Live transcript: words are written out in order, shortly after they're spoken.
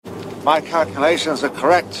my calculations are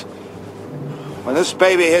correct, when this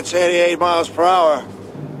baby hits 88 miles per hour,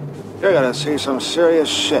 you're gonna see some serious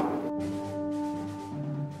shit.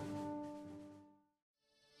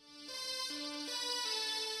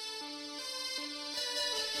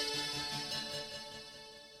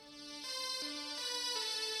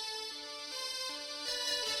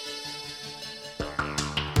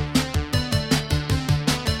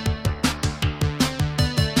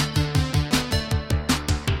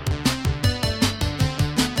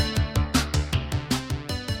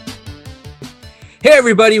 Hey,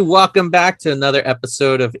 everybody. Welcome back to another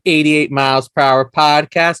episode of 88 Miles Per Hour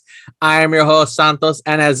Podcast. I am your host, Santos,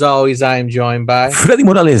 and as always, I am joined by... Freddy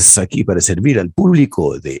Morales, aquí para servir al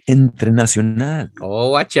público de Internacional. Oh,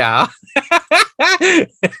 watch out.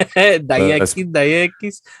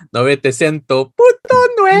 Dayekis,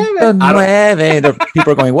 900.9.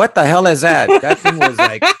 People are going, what the hell is that? That thing was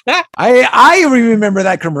like... I remember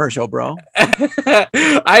that commercial, bro.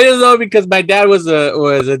 I just know because my dad was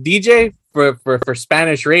a DJ for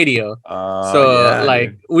Spanish radio.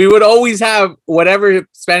 Dude. We would always have whatever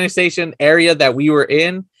Spanish station area that we were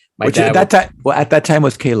in. At that time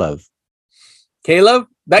was K-Love. K-Love?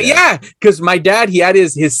 Because my dad, he had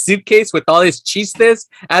his suitcase with all his chistes,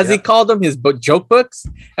 as he called them, his joke books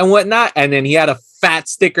and whatnot, and then he had a fat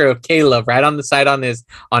sticker of K-Love right on the side on his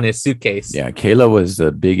suitcase. Yeah, K-Love was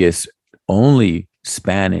the biggest, only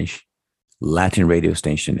Spanish Latin radio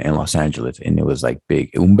station in Los Angeles, and it was like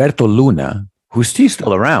big. Humberto Luna, who's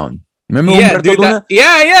still around. Remember Humberto Luna?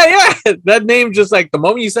 Yeah. That name, just like the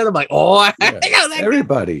moment you said, I'm like, oh, I know that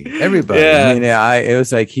everybody. Yeah. I mean, it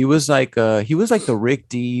was like he was like the Rick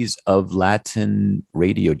Dees of Latin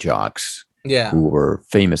radio jocks. Yeah, who were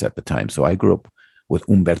famous at the time. So I grew up with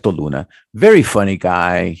Humberto Luna, very funny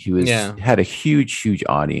guy. He was had a huge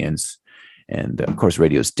audience. And of course,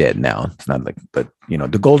 radio's dead now. It's not like, but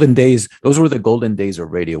the golden days, those were the golden days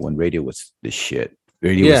of radio when radio was the shit.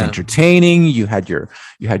 Radio was entertaining. You had your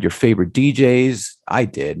favorite DJs. I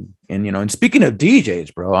did. And speaking of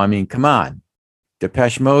DJs, bro, I mean, come on.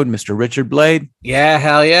 Depeche Mode, Mr. Richard Blade. Yeah,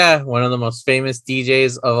 hell yeah. One of the most famous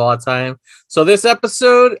DJs of all time. So this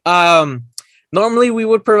episode, normally we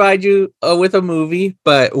would provide you with a movie,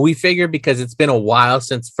 but we figured because it's been a while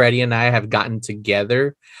since Freddie and I have gotten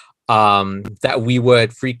together, that we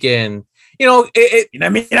would freaking,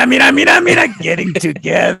 getting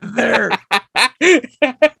together.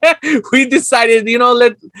 We decided,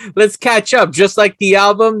 let's catch up, just like the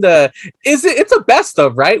album. It's a best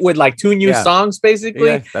of, right? With like two new songs, basically.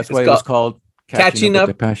 Yeah, that's why it was called Catching Up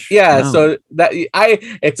with Depeche. Yeah, so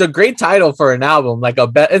it's a great title for an album, like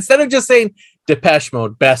instead of just saying Depeche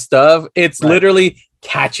Mode Best of, it's literally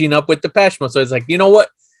Catching Up with Depeche Mode. So it's like, you know what?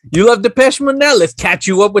 You love Depeche Mode now. Let's catch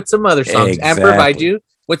you up with some other songs and provide you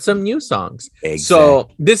with some new songs. Exactly. So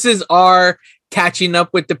this is our catching up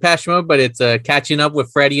with Depeche Mode, but it's catching up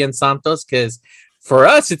with Freddie and Santos, because for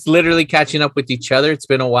us, it's literally catching up with each other. It's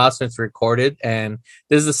been a while since we recorded, and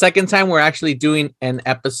this is the second time we're actually doing an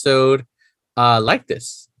episode like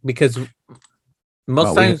this, because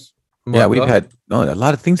most times... we've had a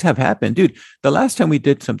lot of things have happened, dude. The last time we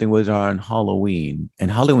did something was on Halloween, and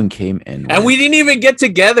Halloween came and we didn't even get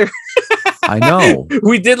together. I know.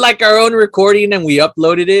 We did like our own recording and we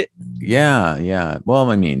uploaded it. Yeah. Well,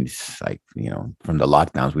 I mean, it's like, from the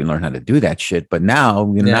lockdowns, we learned how to do that shit. But now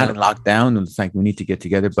we're not in lockdown. It's like we need to get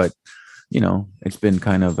together. But, it's been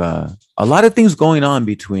kind of a lot of things going on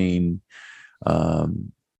between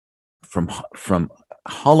from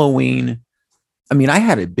Halloween. I mean, I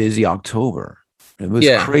had a busy October. It was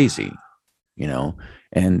crazy,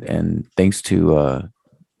 and thanks to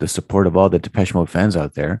the support of all the Depeche Mode fans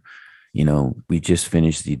out there, we just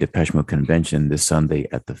finished the Depeche Mode convention this Sunday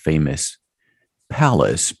at the famous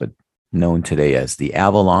Palace, but known today as the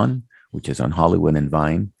Avalon, which is on Hollywood and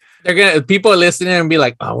Vine. People are listening and be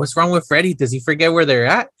like, oh, what's wrong with Freddie? Does he forget where they're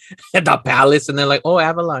at? At the Palace? And they're like, oh,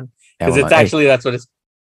 Avalon. Because it's actually, that's what it's.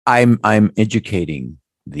 I'm educating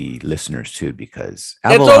the listeners too, because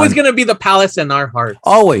Avalon, it's always going to be the Palace in our hearts.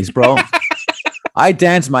 Always, bro. I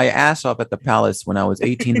danced my ass off at the Palace when I was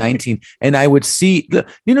 18, 19, and I would see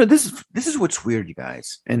this is what's weird, you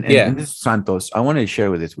guys. And this is Santos. I wanted to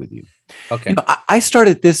share this with you. Okay. I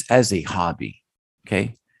started this as a hobby.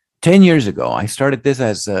 Okay. 10 years ago, I started this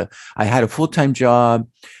as I had a full-time job.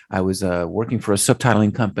 I was working for a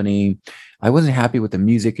subtitling company. I wasn't happy with the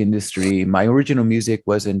music industry. My original music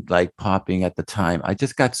wasn't like popping at the time. I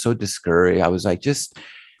just got so discouraged. I was like just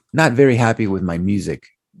not very happy with my music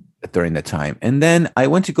during the time. And then I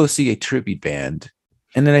went to go see a tribute band.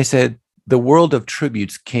 And then I said, the world of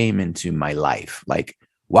tributes came into my life. Like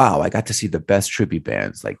wow, I got to see the best tribute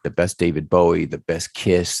bands, like the best David Bowie, the best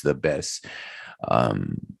Kiss, the best,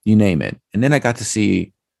 you name it. And then I got to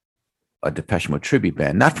see a Depeche Mode tribute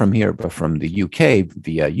band, not from here, but from the UK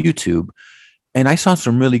via YouTube. And I saw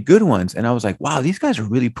some really good ones. And I was like, wow, these guys are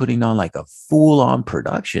really putting on like a full-on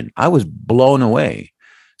production. I was blown away.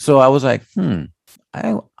 So I was like,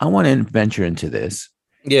 I want to venture into this.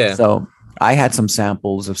 Yeah. So I had some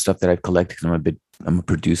samples of stuff that I've collected because I'm a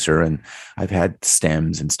producer, and I've had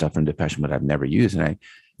stems and stuff from Depeche Mode I've never used. And I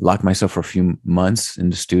locked myself for a few months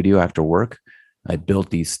in the studio after work. I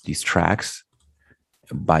built these tracks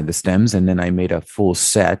by the stems, and then I made a full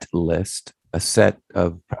set list, a set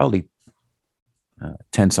of probably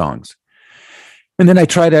 10 songs. And then I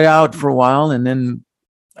tried it out for a while, and then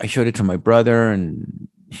I showed it to my brother, and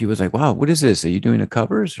he was like, wow, what is this? Are you doing a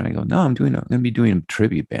covers? And I go, no, I'm going to be doing a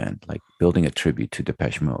tribute band, like building a tribute to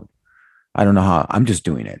Depeche Mode. I don't know how. I'm just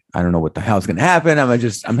doing it. I don't know what the hell's going to happen.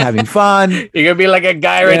 I'm having fun. You're going to be like a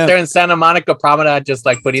guy right there in Santa Monica Promenade, just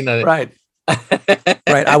like putting a... Right.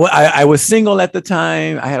 Right. I was single at the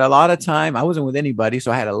time. I had a lot of time. I wasn't with anybody,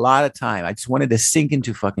 so I had a lot of time. I just wanted to sink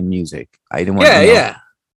into fucking music. I didn't want to,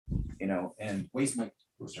 and waste my...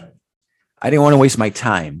 I didn't want to waste my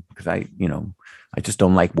time because I just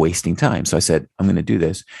don't like wasting time. So I said, I'm going to do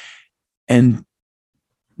this. And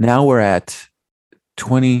now we're at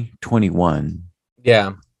 2021.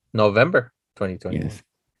 Yeah. November 2021. Yes.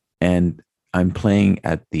 And I'm playing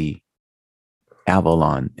at the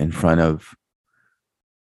Avalon in front of,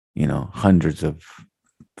 hundreds of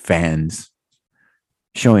fans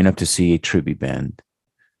showing up to see a tribute band.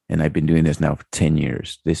 And I've been doing this now for 10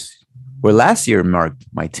 years. Last year marked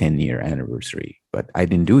my 10-year anniversary, but I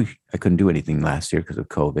couldn't do anything last year because of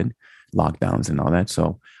COVID, lockdowns and all that.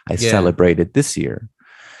 So I celebrated this year.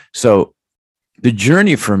 So the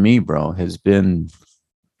journey for me, bro, has been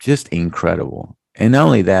just incredible. And not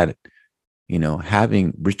only that,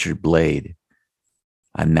 having Richard Blade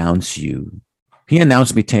announce you. He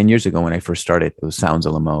announced me 10 years ago when I first started. It was Sounds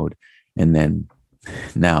of La Mode. And then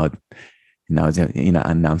now it's,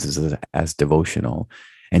 announces as Devotional.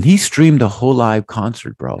 And he streamed a whole live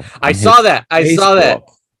concert, bro. I saw that.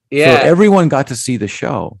 Yeah. So everyone got to see the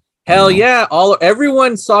show. Hell yeah.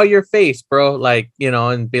 Everyone saw your face, bro. Like,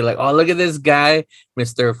 and be like, oh, look at this guy,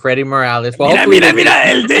 Mr. Freddie Morales. Well, mira,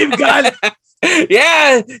 el Dave God.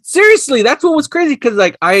 Yeah, seriously. That's what was crazy. Cause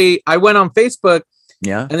like I went on Facebook.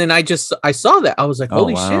 Yeah. And then I saw that. I was like,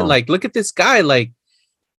 holy shit. Like, look at this guy. Like,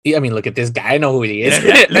 look at this guy. I know who he is.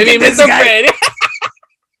 Mr. Freddie.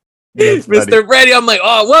 Mr. Freddie. I'm like,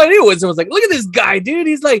 oh, well, it was like, look at this guy, dude.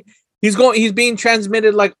 He's like, he's being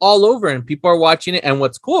transmitted like all over, and people are watching it. And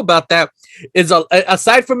what's cool about that is,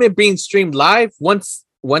 aside from it being streamed live, once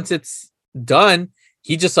it's done,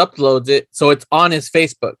 he just uploads it, so it's on his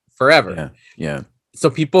Facebook forever. Yeah. So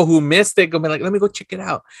people who missed it go be like, let me go check it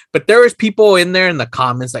out. But there was people in there in the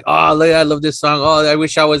comments like, oh, look, I love this song. Oh, I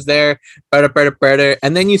wish I was there. Better.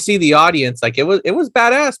 And then you see the audience, like it was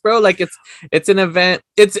badass, bro. Like it's an event.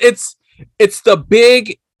 It's the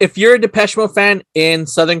big. If you're a Depeche Mode fan in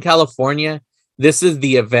Southern California, this is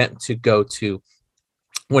the event to go to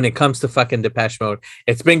when it comes to fucking Depeche Mode.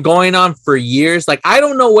 It's been going on for years. Like, I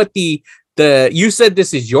don't know what you said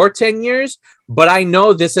this is your 10 years, but I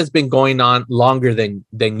know this has been going on longer than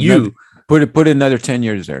you. Put another 10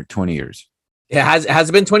 years there, 20 years. It has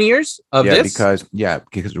it been 20 years of this? Because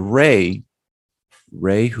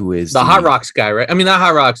Ray, who is the Hot Rocks guy, right? I mean, not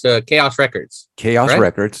Hot Rocks, Chaos Records. Chaos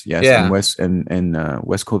Records, yes. Yeah. West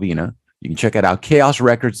Covina. You can check it out,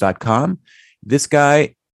 chaosrecords.com. This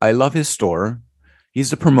guy, I love his store. He's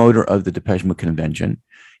the promoter of the Depeche Mode convention.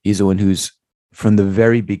 He's the one who's, from the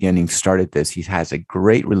very beginning, started this. He has a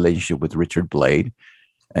great relationship with Richard Blade.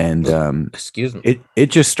 And excuse me. It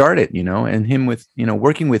just started, and him with,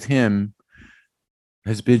 working with him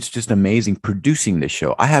has been just amazing producing the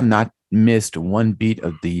show. I have not missed one beat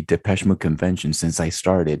of the Depeche Mode convention since I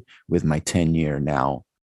started with my 10-year now.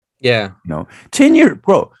 Yeah. 10-year,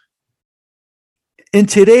 bro. In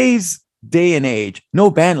today's day and age, no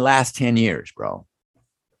band lasts 10 years, bro.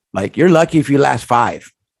 Like, you're lucky if you last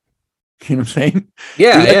 5. You know what I'm saying?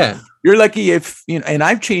 Yeah, You're lucky if, and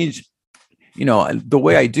I've changed, the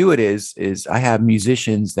way I do it is I have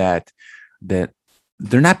musicians that they're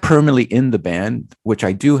not permanently in the band, which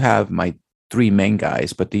I do have my 3 main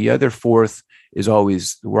guys, but the other 4th is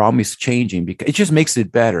we're always changing, because it just makes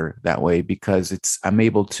it better that way, because I'm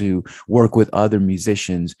able to work with other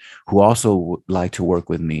musicians who also would like to work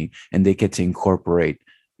with me, and they get to incorporate,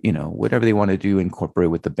 whatever they want to do, incorporate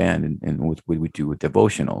with the band and what we do with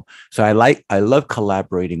Devotional. So I love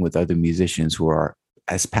collaborating with other musicians who are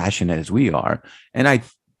as passionate as we are. And I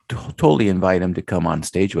totally invite them to come on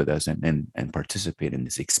stage with us and participate in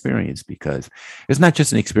this experience, because it's not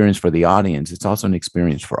just an experience for the audience, it's also an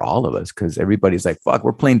experience for all of us, because everybody's like, fuck,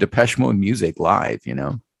 we're playing Depeche Mode music live, you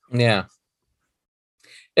know? Yeah.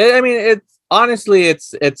 I mean, it's honestly,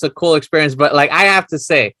 it's a cool experience, but like I have to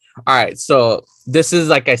say, all right, so this is,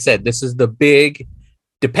 like I said, this is the big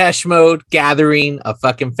Depeche Mode gathering of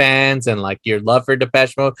fucking fans and like your love for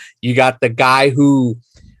Depeche Mode. You got the guy who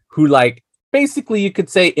like basically you could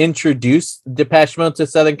say introduced Depeche Mode to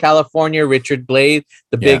Southern California, Richard Blade,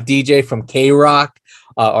 the big DJ from K-Rock,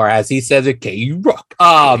 or as he says it, K-Rock.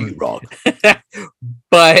 K-Rock.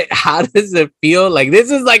 But how does it feel? Like,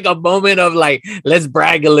 this is like a moment of like, let's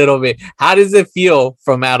brag a little bit. How does it feel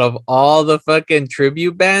from out of all the fucking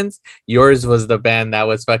tribute bands, yours was the band that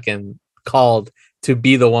was fucking called to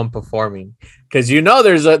be the one performing? Because you know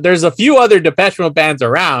there's a few other Depeche Mode bands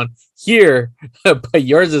around here, but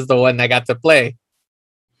yours is the one that got to play.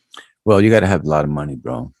 Well, you got to have a lot of money,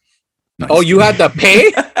 bro. No, oh, you had to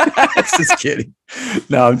pay? Just kidding.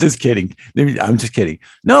 No, I'm just kidding. I'm just kidding.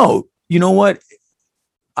 No, you know what?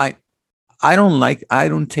 I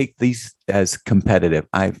don't take these as competitive.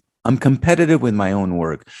 I'm competitive with my own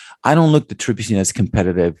work. I don't look the tribute scene as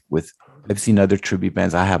competitive with. I've seen other tribute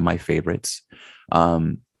bands. I have my favorites.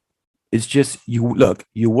 It's just you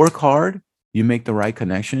work hard, you make the right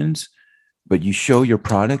connections, but you show your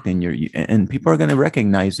product, and people are going to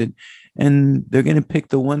recognize it, and they're going to pick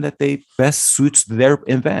the one that they best suits their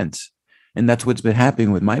event. And that's what's been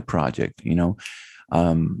happening with my project. You know,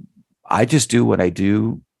 I just do what I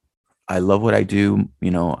do. I love what I do.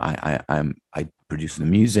 You know, I produce the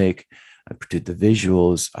music, I produce the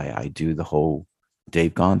visuals, I do the whole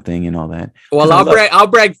Dave Gahan thing and all that. Well, I'll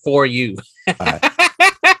brag for you.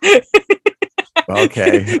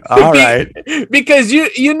 Okay. All right. Because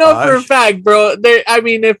you know for a fact, bro. I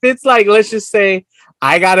mean, if it's like, let's just say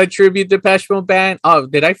I got a tribute Depeche Mode band. Oh,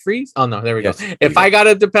 did I freeze? Oh no, there we go. If I got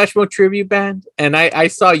a Depeche Mode tribute band and I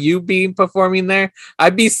saw you being performing there,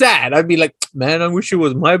 I'd be sad. I'd be like, man, I wish it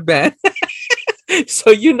was my band. So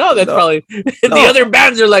you know that's probably the other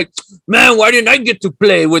bands are like, man, why didn't I get to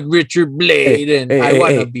play with Richard Blade? I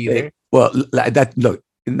want to be there. Well,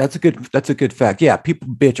 that's a good fact. Yeah, people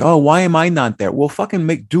bitch. Oh, why am I not there? Well, fucking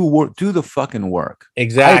do the fucking work.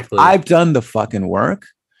 Exactly. I've done the fucking work.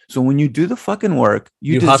 So when you do the fucking work,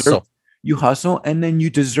 you hustle, and then you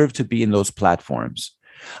deserve to be in those platforms.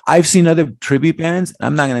 I've seen other tribute bands.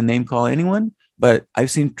 I'm not going to name call anyone, but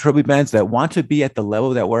I've seen tribute bands that want to be at the level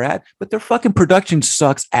that we're at, but their fucking production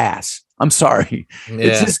sucks ass. I'm sorry. Yeah.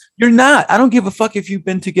 It's just, you're not. I don't give a fuck if you've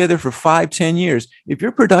been together for 5-10 years. If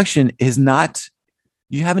your production is not,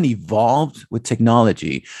 you haven't evolved with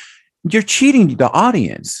technology, you're cheating the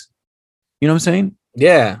audience. You know what I'm saying?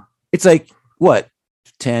 Yeah. It's like, what?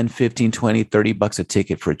 10, 15, 20, $30 a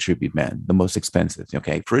ticket for a tribute band, the most expensive.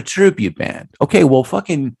 Okay. For a tribute band. Okay. Well,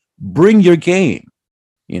 fucking bring your game,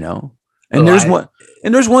 you know? And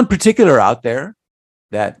there's one particular out there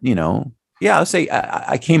that, you know, yeah, I'll say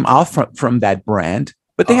I came off from that brand,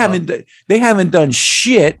 but they haven't done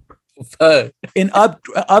shit in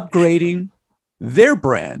upgrading their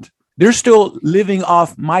brand. They're still living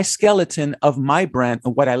off my skeleton of my brand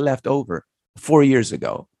and what I left over 4 years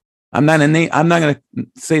ago. I'm not going to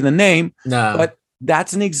say the name, but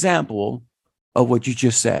that's an example of what you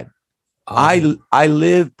just said. I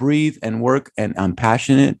live, breathe, and work, and I'm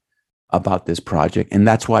passionate about this project, and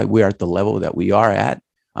that's why we're at the level that we are at.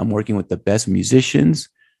 I'm working with the best musicians.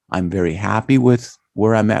 I'm very happy with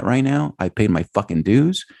where I'm at right now. I paid my fucking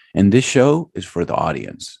dues, and this show is for the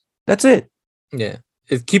audience. That's it. Yeah,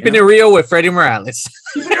 it's keeping it real with Freddie Morales.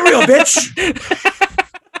 Keeping it real, bitch.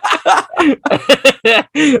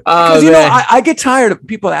 Because you know, I get tired of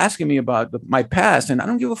people asking me about my past, and I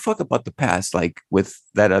don't give a fuck about the past. Like with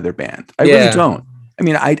that other band, I really don't. I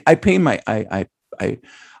mean, I paid my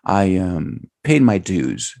paid my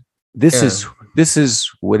dues. This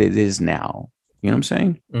is what it is now. You know what I'm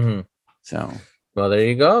saying? Mm-hmm. So. Well, there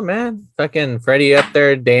you go, man. Fucking Freddie up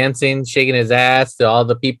there dancing, shaking his ass to all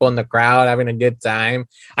the people in the crowd, having a good time.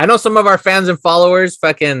 I know some of our fans and followers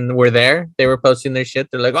fucking were there. They were posting their shit.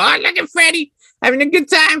 They're like, "Oh, look at Freddie having a good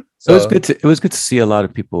time." So it was good to see a lot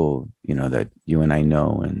of people, you know, that you and I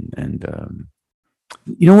know, and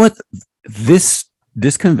you know what?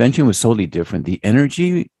 This convention was totally different. The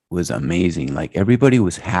energy was amazing. Like everybody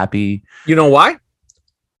was happy. You know why?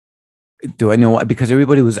 Do I know why? Because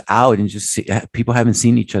everybody was out and people haven't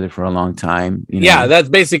seen each other for a long time. You know? Yeah, that's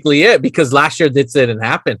basically it. Because last year this didn't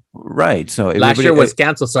happen. Right. So last year was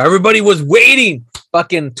canceled. So everybody was waiting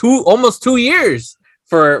fucking almost 2 years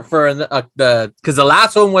for because the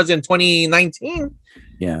last one was in 2019.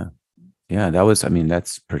 Yeah. Yeah, that was, I mean,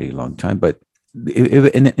 that's a pretty long time. But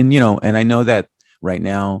and you know, and I know that right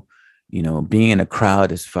now, you know, being in a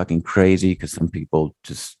crowd is fucking crazy because some people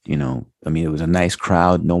just, you know, I mean, it was a nice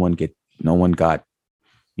crowd. No one got,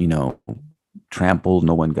 you know, trampled.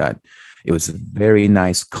 It was a very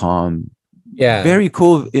nice, calm, very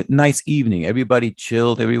cool, nice evening. Everybody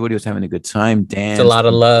chilled. Everybody was having a good time. Danced. It's a lot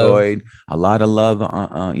of love. A lot of love,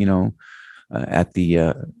 you know, at the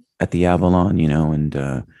Avalon, you know,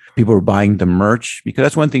 and people were buying the merch because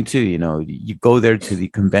that's one thing too. You know, you go there to the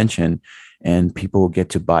convention and people get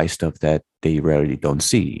to buy stuff that they rarely don't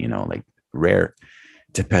see. You know, like rare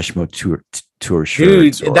Depeche Mode tour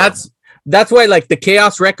shirts. Dude, that's why, like, the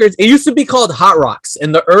Chaos Records, it used to be called Hot Rocks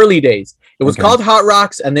in the early days. It was called Hot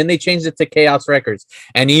Rocks, and then they changed it to Chaos Records.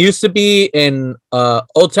 And it used to be in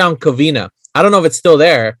Old Town Covina. I don't know if it's still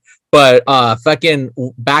there, but fucking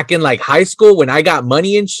back in like high school when I got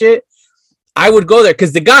money and shit, I would go there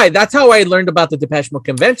because that's how I learned about the Depeche Mode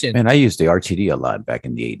convention. And I used the RTD a lot back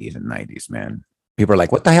in the 80s and 90s, man. People are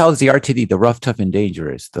like, what the hell is the RTD? The Rough, Tough, and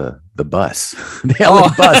Dangerous, the bus. The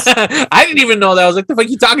LA bus. I didn't even know that. I was like, the fuck are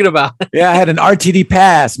you talking about? Yeah, I had an RTD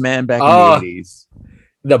pass, man, back in the 80s.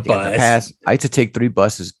 The bus. Pass. I had to take 3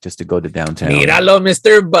 buses just to go to downtown. Míralo,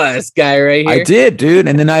 Mr. Bus guy right here. I did, dude.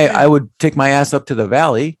 And then I would take my ass up to the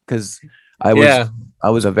valley because I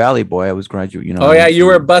was a valley boy. I was graduate, you know. Oh yeah, you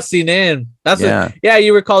were busting in.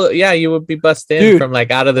 You were called. Yeah, you would be busting in from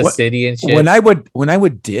like out of the city and shit. When I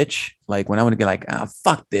would ditch, like when I would get like,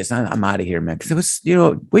 fuck this, I'm out of here, man. Because it was, you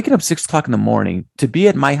know, waking up 6 o'clock in the morning to be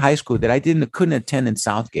at my high school that I couldn't attend in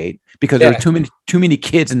Southgate because there were too many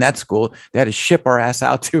kids in that school. They had to ship our ass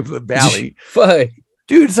out to the valley. Fuck.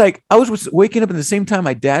 Dude, it's like I was waking up at the same time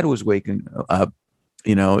my dad was waking up.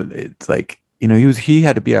 You know, it's like, you know, he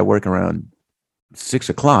had to be at work around 6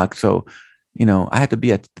 o'clock. So, you know, I had to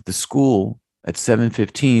be at the school at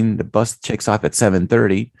 7:15. The bus checks off at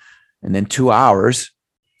 7:30, and then 2 hours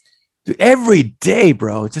every day,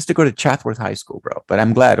 bro, just to go to Chatsworth High School, bro. But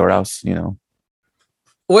I'm glad, or else, you know.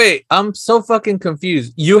 Wait, I'm so fucking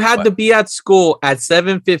confused. You had to be at school at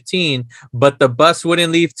 7:15, but the bus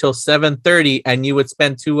wouldn't leave till 7:30, and you would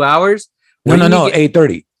spend 2 hours. No,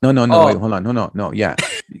 8:30. No. Wait, hold on. No. Yeah.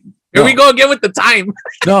 Here we go again with the time.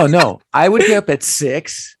 No. I would get up at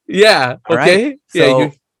 6. Yeah. Okay. Right?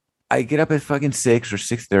 So I get up at fucking 6 or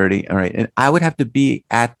 6:30. All right. And I would have to be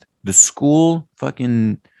at the school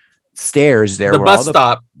fucking stairs there. The bus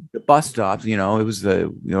stop. The bus stops, you know, it was at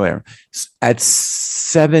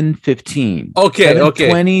 7:15. Okay.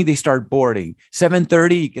 7:20, they start boarding.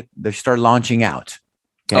 7:30, they start launching out.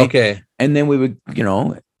 Okay. And then we would, you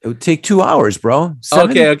know, it would take 2 hours, bro.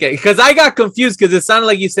 Okay. Because I got confused because it sounded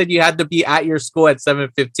like you said you had to be at your school at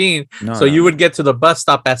 7:15. You would get to the bus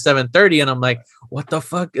stop at 7:30, and I'm like, what the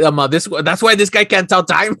fuck? That's why this guy can't tell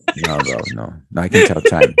time. No, bro. No, I can tell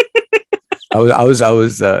time. I was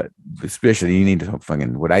especially, you need to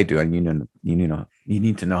fucking what I do, and you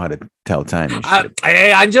need to know how to tell time.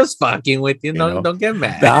 I'm just fucking with you. No, don't get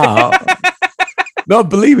mad. No,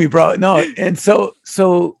 believe me, bro. No, and so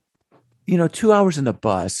you know, 2 hours in the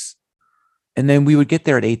bus, and then we would get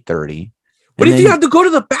there at 8:30. What if you have to go to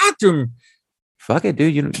the bathroom? Fuck it,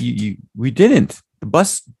 dude. You know, we didn't. The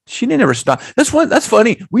bus, she didn't ever stop. That's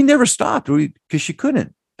funny. We never stopped because she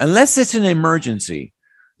couldn't, unless it's an emergency,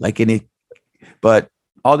 like any. But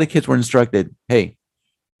all the kids were instructed, hey,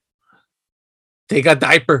 take a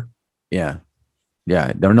diaper. Yeah.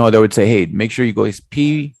 They would say, hey, make sure you go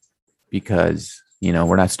pee because, you know,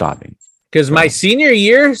 we're not stopping. Because my senior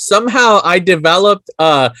year, somehow I developed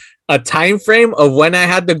a time frame of when I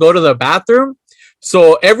had to go to the bathroom.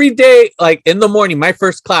 So every day, like in the morning, my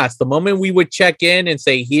first class, the moment we would check in and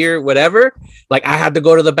say here, whatever, like I had to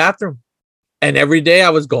go to the bathroom. And every day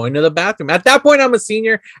I was going to the bathroom. At that point, I'm a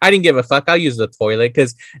senior. I didn't give a fuck. I'll use the toilet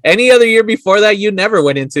because any other year before that, you never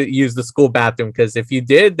went in to use the school bathroom. Because if you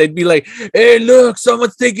did, they'd be like, hey, look,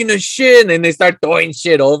 someone's taking a shit. And they start throwing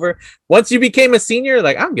shit over. Once you became a senior,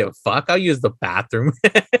 like, I don't give a fuck. I'll use the bathroom.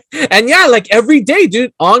 And yeah, like every day,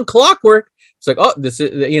 dude, on clockwork. It's like, oh, this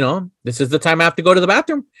is the time I have to go to the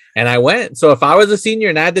bathroom. And I went. So if I was a senior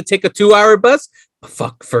and I had to take a 2-hour bus,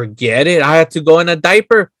 fuck, forget it. I had to go in a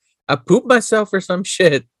diaper. I pooped myself or some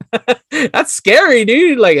shit. That's scary,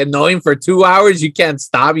 dude. Like annoying for 2 hours. You can't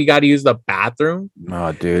stop. You got to use the bathroom.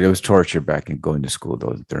 Oh, dude, it was torture back in going to school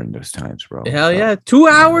during those times, bro. Hell yeah. 2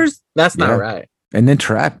 hours? That's not right. And then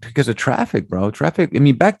because of traffic, bro. Traffic. I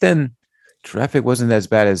mean, back then, traffic wasn't as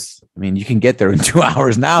bad as, I mean, you can get there in 2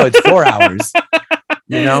 hours. Now it's 4 hours.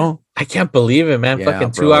 You know? I can't believe it, man. Yeah, fucking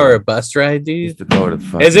bro. 2-hour bus ride, dude. Used to go to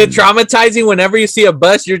fucking... Is it traumatizing whenever you see a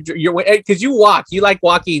bus? You're because you walk, you like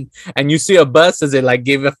walking, and you see a bus. Does it like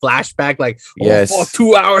give a flashback? Like, yes, fuck,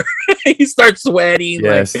 2 hours. You start sweating.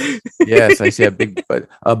 Yes, like... yes. I see a big.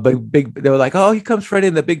 They were like, oh, he comes right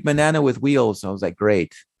in the big banana with wheels. I was like,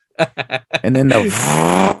 great. And then the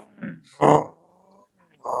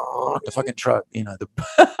fucking truck, you know.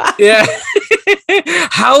 Yeah.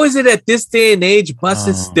 How is it at this day and age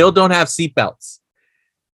buses still don't have seatbelts?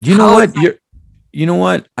 You know what? You know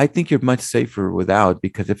what? I think you're much safer without,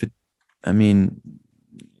 because if it, I mean,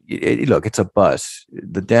 look, it's a bus.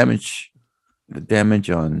 The damage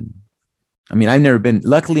on. I mean, I've never been.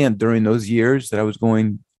 Luckily, during those years that I was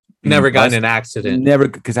going, never gotten an accident. Never,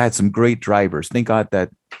 because I had some great drivers. Thank God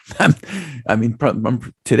that. I mean,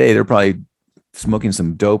 today they're probably smoking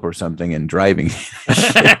some dope or something and driving.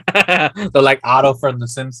 They're like Otto from The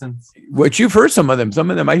Simpsons. Which you've heard some of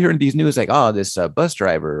them I hear in these news like, oh, this bus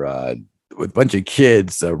driver with a bunch of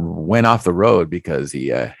kids went off the road because he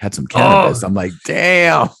had some cannabis. I'm like,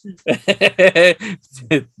 damn.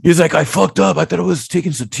 He's like, I fucked up. I thought I was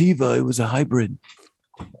taking sativa. It was a hybrid.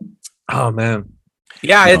 Oh man.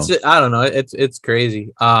 Yeah, it's I don't know. It's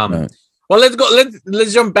crazy. Well,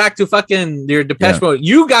 let's jump back to fucking your Depeche Mode.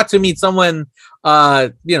 You got to meet someone,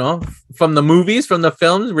 you know, from the movies, from the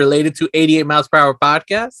films, related to 88 Miles Per Hour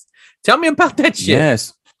podcast. Tell me about that shit.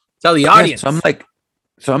 Yes. Tell the audience.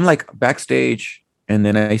 So I'm like backstage, and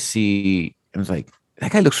then I was like,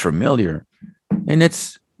 that guy looks familiar, and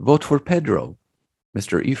it's Vote for Pedro,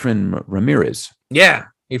 Mr. Efren Ramirez. Yeah,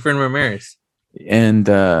 Efren Ramirez. And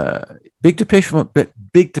big Depeche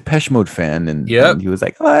Mode fan, and he was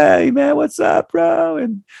like, "Hey man, what's up, bro?"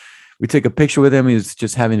 And we took a picture with him. He was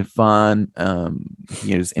just having fun.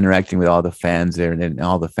 He was interacting with all the fans there, and then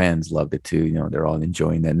all the fans loved it too. You know, they're all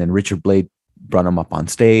enjoying that. And then Richard Blade brought him up on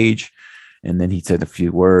stage, and then he said a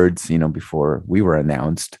few words, you know, before we were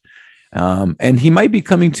announced. And he might be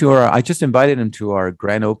coming to I just invited him to our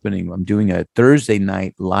grand opening. I'm doing a Thursday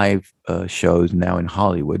night live shows now in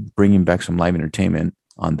Hollywood, bringing back some live entertainment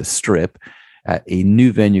on the Strip at a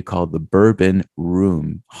new venue called the Bourbon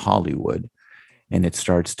Room Hollywood. And it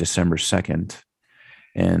starts December 2nd.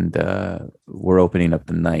 And we're opening up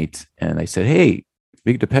the night. And I said, hey,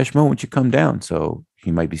 Big Depeche Mode, won't you come down? So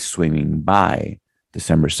he might be swinging by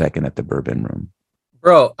December 2nd at the Bourbon Room.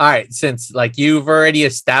 Bro, all right, since like you've already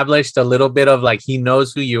established a little bit of like he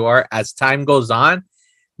knows who you are, as time goes on,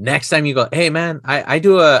 next time you go, hey man, I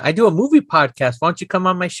do a movie podcast. Why don't you come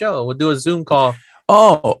on my show? We'll do a Zoom call.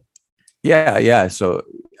 Oh, yeah. So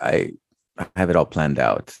I have it all planned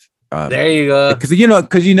out. There you go. Because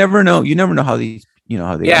you never know how these,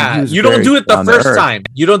 how they. Yeah, you don't do it the first time.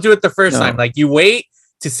 You don't do it the first time. Like you wait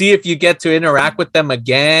to see if you get to interact with them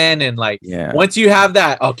again, and like once you have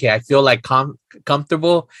that, okay, I feel like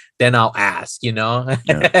comfortable, then I'll ask. Well,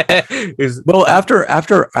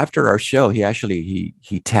 after our show,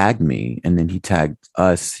 he tagged me, and then he tagged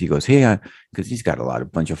us. He goes, hey, because he's got a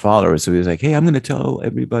bunch of followers, so he was like, hey, I'm going to tell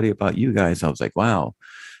everybody about you guys. I was like, wow.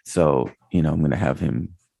 So I'm going to have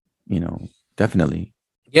him, definitely.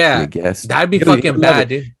 Yeah, that'd be fucking bad,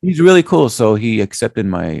 dude. He's really cool. So he accepted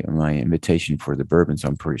my invitation for the Bourbon. So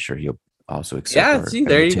I'm pretty sure he'll also accept. Yeah, see,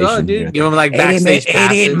 there you go, dude. Give him like backstage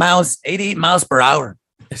 88 miles per hour.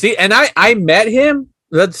 See, and I met him.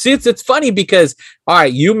 See, it's funny because all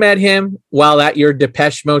right, you met him while at your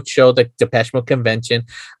Depeche Mode show, the Depeche Mode convention.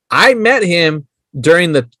 I met him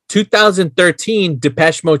during the 2013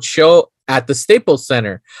 Depeche Mode show at the Staples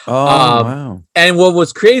Center. Oh, wow. And what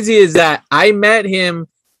was crazy is that I met him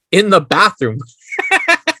in the bathroom.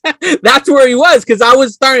 That's where he was, because I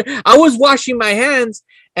was washing my hands,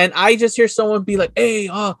 and I just hear someone be like, hey,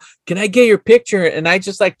 can I get your picture? And I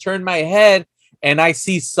just like turn my head, and I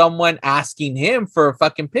see someone asking him for a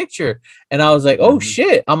fucking picture. And I was like, oh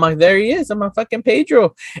shit. I'm like, there he is. I'm a fucking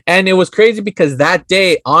Pedro. And it was crazy because that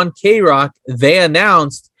day on K-Rock, they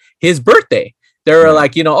announced his birthday. They were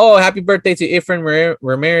like, oh, happy birthday to Efren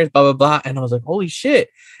Ramirez, blah, blah, blah. And I was like, holy shit.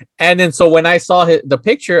 And then so when I saw the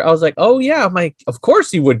picture, I was like, oh, yeah. I'm like, of course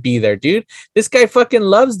he would be there, dude. This guy fucking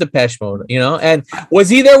loves Depeche Mode, And was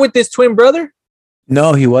he there with his twin brother?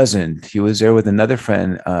 No, he wasn't. He was there with another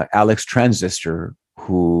friend, Alex Transistor,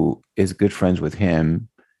 who is good friends with him.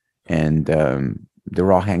 And they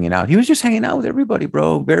were all hanging out. He was just hanging out with everybody,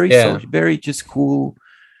 bro. Very just cool,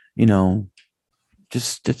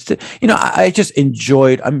 I just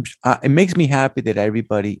enjoyed. It makes me happy that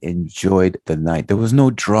everybody enjoyed the night. There was no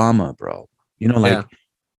drama, bro. There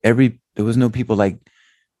was no people like,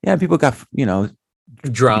 people got,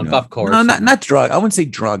 Drunk, of course. No, not drunk. I wouldn't say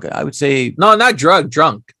drunk. I would say no, not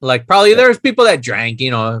drunk. Like probably there's people that drank,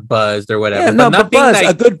 buzzed or whatever. Yeah, but buzz, like,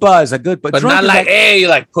 a good buzz, but not like hey,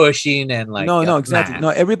 like pushing and like no, exactly. No,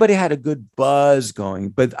 everybody had a good buzz going,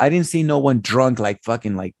 but I didn't see no one drunk like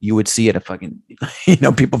fucking like you would see at a fucking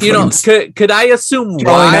people. Could I assume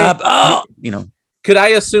why? Could I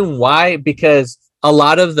assume why? Because a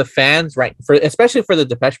lot of the fans, right, especially for the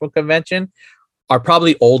Depeche Mode convention, are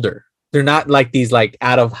probably older. They're not like these like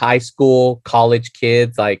out of high school, college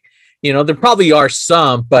kids. Like, there probably are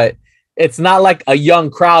some, but it's not like a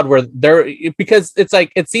young crowd where because it's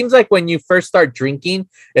like, it seems like when you first start drinking,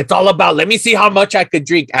 it's all about, let me see how much I could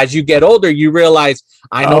drink. As you get older, you realize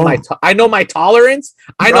I know my tolerance.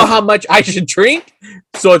 I know how much I should drink.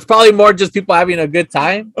 So it's probably more just people having a good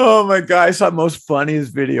time. Oh my God. I saw the most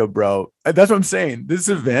funniest video, bro. That's what I'm saying. This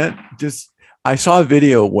event, I saw a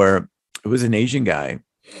video where it was an Asian guy.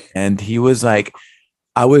 And he was like,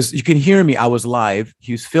 you can hear me. I was live.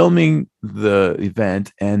 He was filming the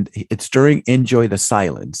event and it's during Enjoy the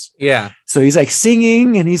Silence. Yeah. So he's like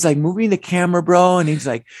singing and he's like moving the camera, bro. And he's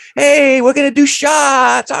like, hey, we're going to do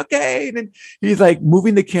shots. Okay. And then he's like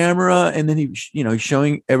moving the camera and then he's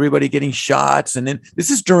showing everybody getting shots. And then this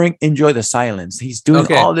is during Enjoy the Silence. He's doing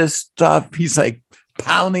all this stuff. He's like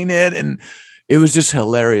pounding it and it was just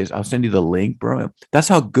hilarious. I'll send you the link, bro. That's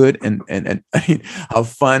how good and I mean, how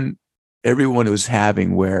fun everyone was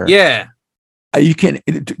having. Where you can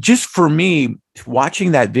just for me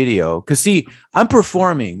watching that video, because see, I'm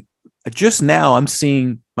performing just now. I'm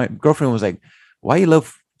seeing my girlfriend was like, "Why you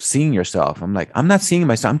love seeing yourself?" I'm like, "I'm not seeing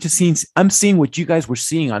myself. I'm seeing what you guys were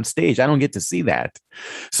seeing on stage. I don't get to see that,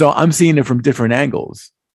 so I'm seeing it from different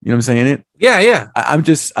angles." You know what I'm saying? Yeah.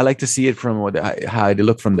 I like to see it from how they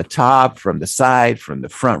look from the top, from the side, from the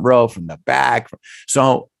front row, from the back.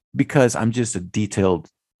 So because I'm just a detailed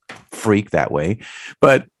freak that way,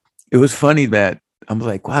 but it was funny that I'm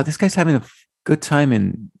like, wow, this guy's having a good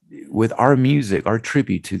time with our music, our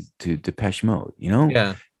tribute to Depeche Mode,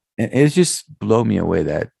 Yeah. And it's just blow me away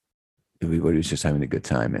that everybody was just having a good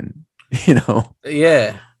time and,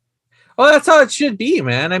 Yeah. Well, that's how it should be,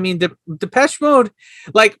 man. I mean, Depeche Mode,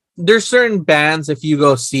 like, there's certain bands, if you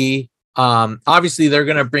go see, obviously they're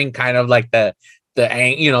gonna bring kind of like the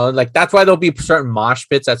like that's why there'll be certain mosh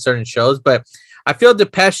pits at certain shows. But I feel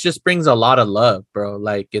Depeche just brings a lot of love, bro.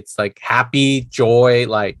 Like it's like happy, joy,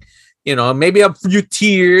 like maybe a few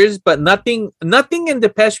tears, but nothing in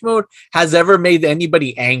Depeche Mode has ever made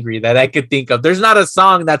anybody angry that I could think of. There's not a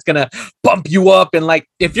song that's gonna pump you up and like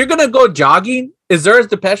if you're gonna go jogging. Is there a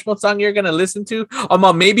Depeche Mode song you're gonna listen to?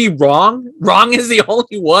 Maybe Wrong. Wrong is the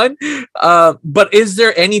only one. But is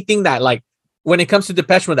there anything that like when it comes to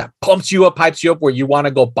Depeche Mode that pumps you up, hypes you up, where you want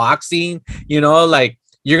to go boxing? Like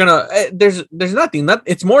you're gonna. There's nothing.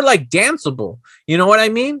 It's more like danceable. You know what I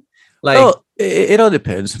mean? Like it all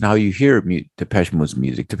depends on how you hear Depeche Mode's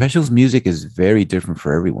music. Depeche Mode's music is very different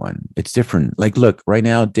for everyone. It's different. Like look, right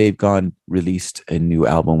now Dave Gahan released a new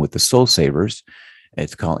album with the Soul Savers.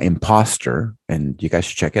 It's called Imposter, and you guys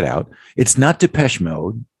should check it out. It's not Depeche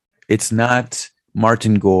Mode. It's not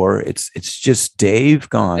Martin Gore. It's just Dave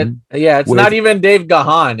Gahan. It's not even Dave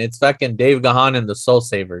Gahan. It's fucking Dave Gahan and the Soul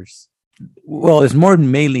Savers. Well, it's more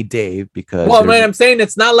mainly Dave because. Well, man, I'm saying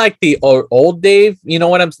it's not like the old Dave. You know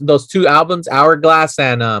what those two albums, Hourglass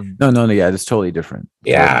and No, yeah, it's totally different.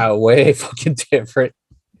 Yeah, way fucking different.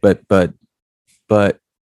 But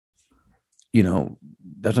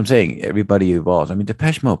that's what I'm saying. Everybody evolves. I mean,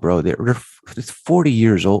 Depeche Mode, bro, it's 40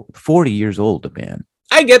 years old. 40 years old, the band.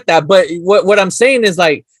 I get that, but what I'm saying is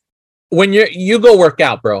like when you go work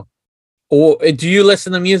out, bro. Do you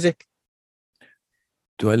listen to music?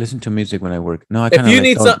 Do I listen to music when I work? No, I kind of. If you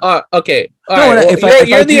need some, okay, all no, right. Well,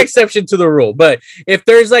 you're the exception to the rule. But if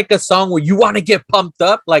there's like a song where you want to get pumped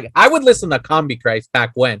up, like I would listen to Combi Christ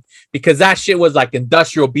back when, because that shit was like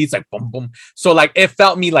industrial beats, like boom, boom. So like it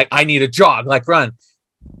felt me like I need a jog, like run.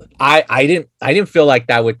 I didn't feel like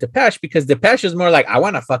that with Depeche, because Depeche is more like I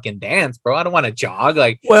want to fucking dance, bro. I don't want to jog.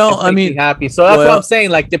 Like, well, I mean, happy. So that's what I'm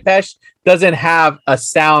saying. Like Depeche doesn't have a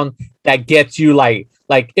sound that gets you like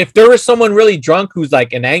if there was someone really drunk who's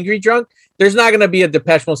like an angry drunk, there's not gonna be a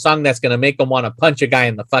Depeche Mode song that's gonna make them want to punch a guy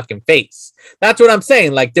in the fucking face. That's what I'm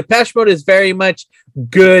saying. Like Depeche Mode is very much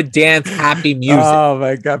good dance, happy music. Oh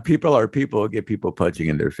my god, people are people get people punching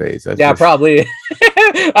in their face. That's probably.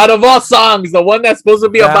 Out of all songs, the one that's supposed to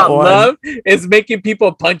be about love is making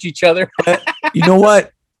people punch each other. You know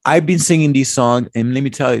what? I've been singing these songs, and let me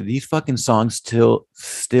tell you, these fucking songs still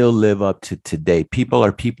live up to today. People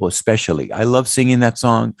are people, especially. I love singing that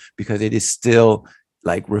song because it is still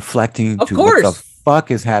like reflecting of to course. what the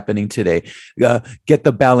fuck is happening today? Get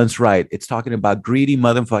the balance right. It's talking about greedy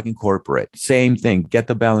motherfucking corporate. Same thing. Get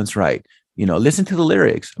the balance right. Listen to the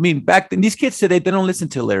lyrics. I mean, back then, these kids today, they don't listen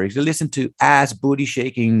to lyrics. They listen to ass booty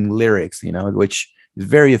shaking lyrics, which is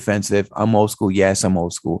very offensive. I'm old school. Yes, I'm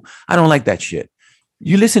old school. I don't like that shit.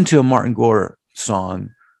 You listen to a Martin Gore song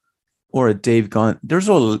or a Dave Gunn, those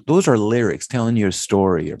are lyrics telling you a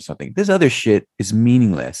story or something. This other shit is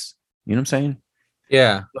meaningless. You know what I'm saying?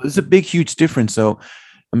 Yeah. There's a big, huge difference. So,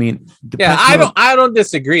 I mean, I don't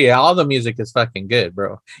disagree. All the music is fucking good,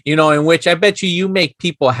 bro. In which I bet you make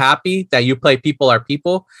people happy that you play People Are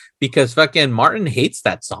People, because fucking Martin hates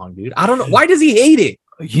that song, dude. I don't know. Why does he hate it?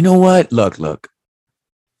 You know what? Look.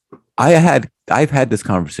 I've had this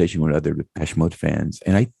conversation with other Depeche Mode fans,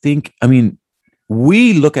 and I mean,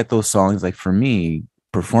 we look at those songs, like for me,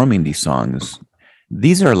 performing these songs,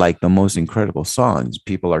 these are like the most incredible songs.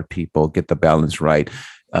 People Are People, Get the Balance Right.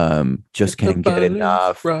 Just Can't Get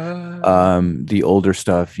Enough. The older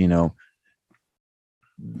stuff,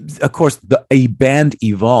 of course, a band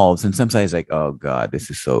evolves, and sometimes like, oh God, this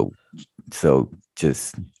is so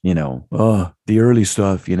just, the early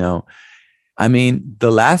stuff, I mean,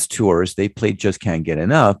 the last tours, they played Just Can't Get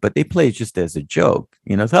Enough, but they played just as a joke,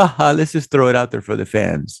 let's just throw it out there for the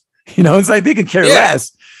fans. It's like they could care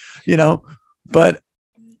less, but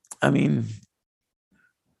I mean,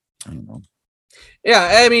 I don't know.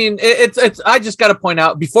 Yeah, I mean, it's. I just got to point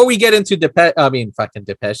out before we get into Depeche,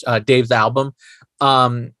 Dave's album.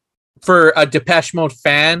 For a Depeche Mode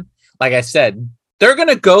fan, like I said, they're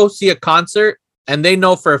gonna go see a concert, and they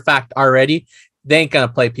know for a fact already they ain't gonna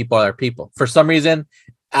play People Are People. For some reason,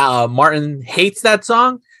 Martin hates that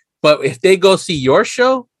song, but if they go see your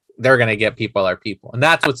show, they're gonna get People Are People, and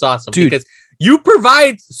that's what's awesome. Dude, because you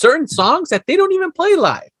provide certain songs that they don't even play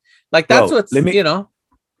live. Like that's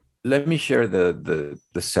Let me share the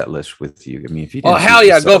set list with you. I mean, if you hell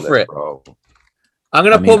yeah, go for it, bro. I'm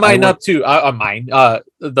gonna pull mine up too.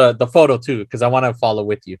 The photo too, because I want to follow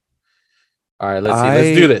with you. All right, let's see.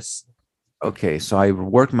 Let's do this. Okay, so I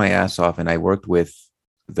worked my ass off, and I worked with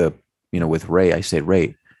with Ray. I said,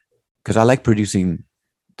 Ray, because I like producing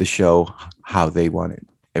the show how they want it.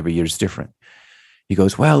 Every year is different. He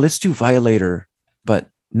goes, well, let's do Violator, but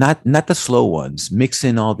not the slow ones. Mix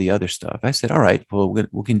in all the other stuff. I said, all right, well,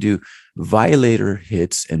 we can do Violator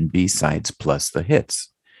hits and B-sides plus the hits.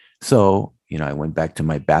 So, I went back to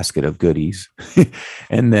my basket of goodies,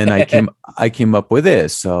 and then I came up with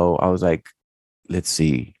this. So I was like, let's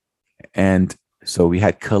see. And so we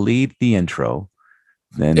had Khalid, the intro.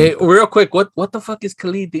 Then real quick, what the fuck is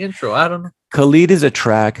Khalid, the intro? I don't know. Khalid is a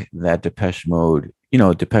track that Depeche Mode,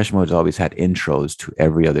 Depeche Mode's always had intros to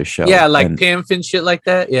every other show. Yeah, like Pimp and shit like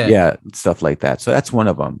that. Yeah. Yeah, stuff like that. So that's one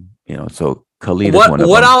of them, so Khalid is one of them.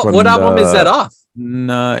 What album is that off?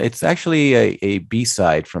 No, it's actually a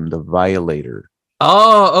B-side from the Violator.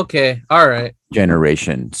 Oh, okay. All right.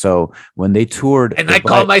 Generation. So when they toured, and I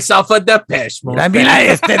call myself a Depeche Mode. I mean,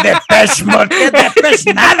 Depeche Mode. ¿Qué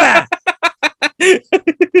Depeche nada?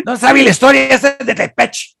 No sabe la historia esa de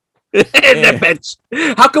Depeche. Depeche.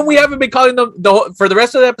 How come we haven't been calling them for the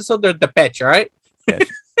rest of the episode? They're Depeche, all right? Yes.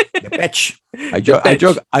 Depeche. I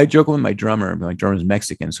joke with my drummer. My drummer's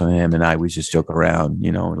Mexican, so him and we just joke around,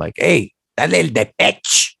 like, hey, dale el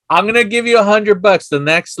Depeche. I'm gonna give you $100 the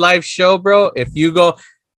next live show, bro.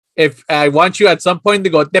 If I want you at some point to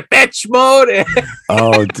go Depeche Mode.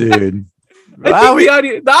 Oh, dude. Well, the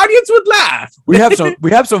audience would laugh.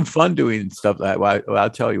 we have some fun doing stuff like that. I'll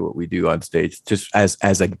tell you what we do on stage, just as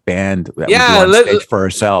a band. That we do on stage for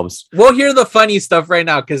ourselves. We'll hear the funny stuff right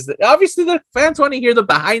now, because obviously the fans want to hear the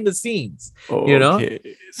behind the scenes. So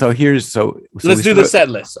let's do the set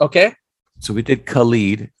list, okay? So we did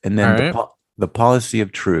Khalid, and then the Policy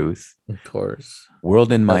of Truth, of course.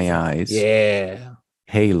 World in My Eyes, yeah.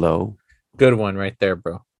 Halo, good one right there,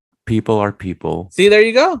 bro. People Are People. See, there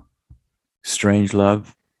you go. Strange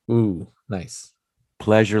Love. Ooh, nice.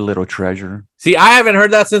 Pleasure, Little Treasure. See, I haven't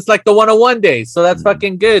heard that since like the 101 days, so that's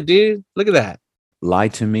fucking good, dude. Look at that. Lie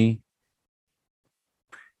to Me.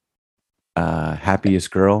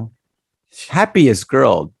 Happiest Girl. Happiest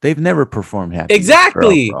Girl. They've never performed Happiest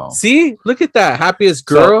exactly. Girl, see, look at that. Happiest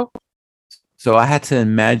Girl. So I had to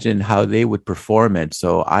imagine how they would perform it.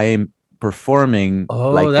 So I am performing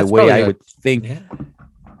like the way I would think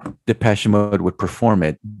Depeche Mode would perform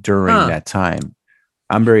it during that time.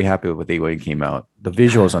 I'm very happy with the way it came out. The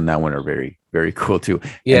visuals on that one are very, very cool too.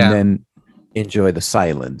 Yeah. And then Enjoy the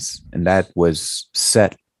Silence. And that was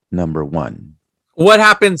set number 1. What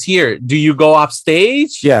happens here? Do you go off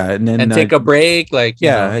stage? Yeah, and then take a break? Like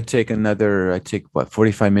I take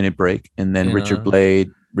 45-minute break, and then Richard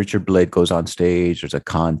Blade Richard Blade goes on stage. There's a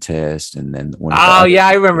contest, and then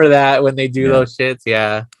I remember that when they do those shits.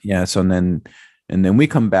 Yeah. So and then we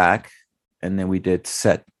come back, and then we did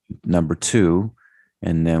set number 2,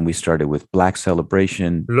 and then we started with Black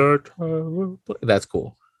Celebration. That's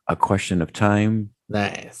cool. A Question of Time.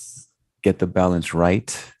 Nice. Get the Balance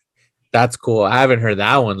Right. That's cool. I haven't heard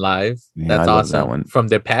that one live. Yeah, that's I awesome. Love that one. From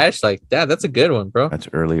Depeche, like that. That's a good one, bro. That's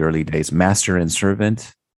early days. Master and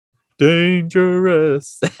Servant.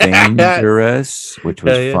 Dangerous, which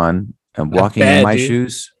was fun. And Walking in My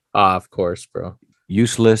Shoes. Of course, bro.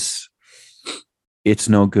 Useless. It's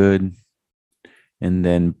No Good. And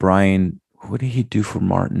then Brian, what did he do for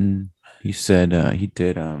Martin? He said he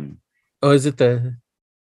did. Is it the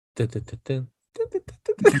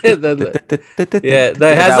yeah,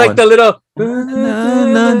 that has like one. The little.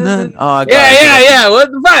 Oh, yeah.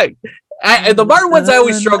 What the fuck? The Martin ones I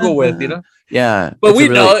always struggle with, you know. Yeah, but we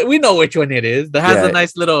know which one it is. That has a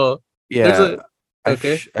nice little. Yeah.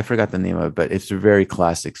 Okay. I forgot the name of it, but it's a very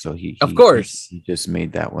classic. So he just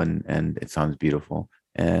made that one, and it sounds beautiful.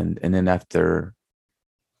 And then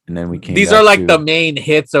we came. These are like the main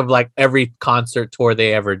hits of like every concert tour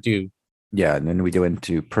they ever do. Yeah, and then we go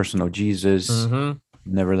into Personal Jesus,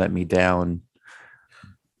 Never Let Me Down,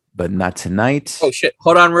 But Not Tonight. Oh shit!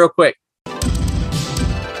 Hold on, real quick.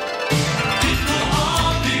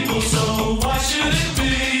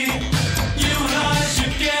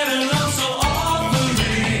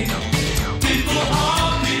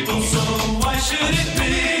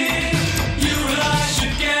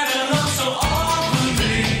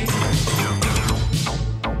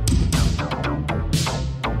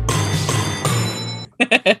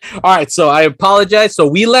 All right, so I apologize. So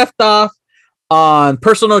we left off on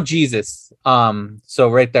Personal Jesus. So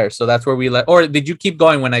right there. So that's where we left. Or did you keep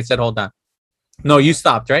going when I said hold on? No, you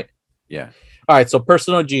stopped, right? Yeah. All right, so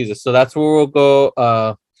Personal Jesus. So that's where we'll go.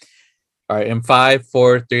 All right, in 5,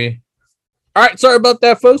 4, 3. All right, sorry about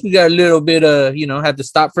that, folks. We got a little bit had to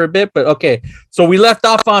stop for a bit, but okay. So we left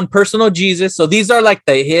off on Personal Jesus. So these are like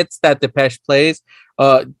the hits that Depeche plays.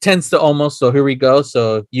 Tends to almost. So here we go.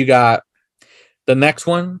 So you got the next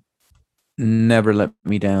one. Never Let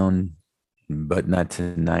Me Down, But Not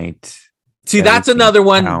Tonight. See, that's another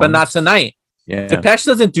one, But Not Tonight. Yeah. Depeche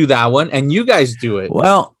doesn't do that one, and you guys do it.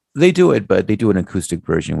 Well, they do it, but they do an acoustic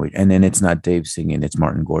version, and then it's not Dave singing, it's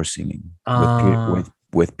Martin Gore singing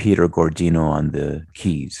with Peter Gordino on the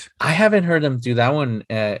keys. I haven't heard him do that one.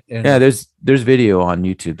 Yeah, there's video on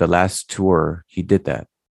YouTube. The last tour, he did that.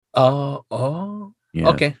 Oh. Yeah.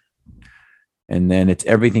 Okay. And then it's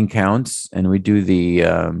Everything Counts, and we do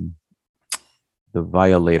the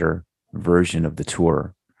Violator version of the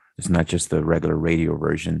tour. It's not just the regular radio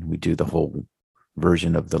version. We do the whole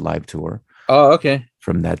version of the live tour. Oh, okay.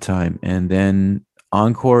 From that time. And then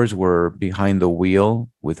encores were Behind the Wheel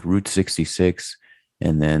with Route 66,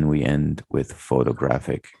 and then we end with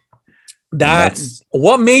Photographic. That's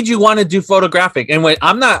what made you want to do Photographic. And when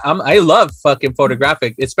I love fucking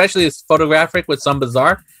Photographic, especially this Photographic with Some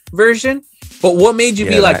Bizarre version. But what made you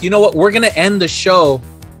be like, you know what, we're gonna end the show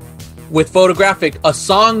with Photographic, a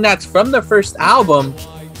song that's from the first album,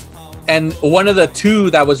 and one of the two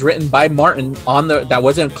that was written by Martin that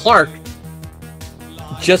wasn't Clark.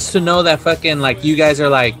 Just to know that fucking like you guys are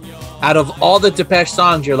like, out of all the Depeche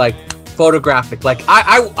songs, you're like Photographic. Like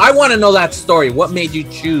I want to know that story. What made you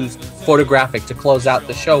choose Photographic to close out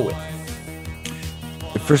the show with?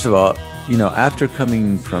 First of all, after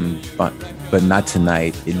coming from But Not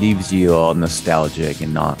Tonight, it leaves you all nostalgic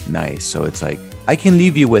and not nice. So it's like, I can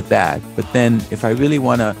leave you with that. But then if I really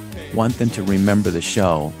want them to remember the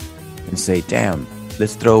show and say, damn,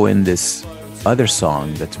 let's throw in this other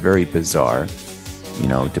song that's very bizarre.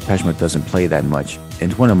 Depeche Mode doesn't play that much.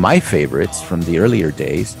 And it's one of my favorites from the earlier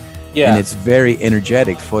days. Yeah. And it's very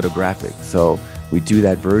energetic, Photographic. So we do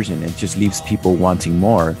that version. It just leaves people wanting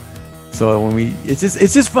more. So when it's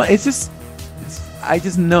just fun. I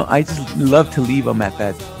just love to leave them at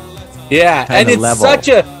that. Yeah, and it's level. Such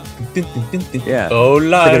a yeah,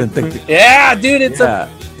 dude, it's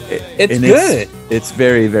good. It's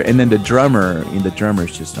very, very, and then the drummer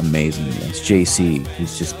is just amazing. It's JC.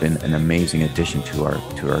 He's just been an amazing addition to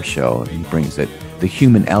our show. He brings the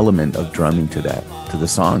human element of drumming to the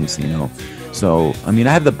songs. So I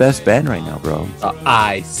have the best band right now, bro.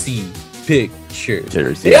 I see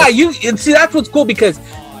pictures. Yeah, and see that's what's cool because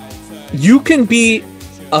you can be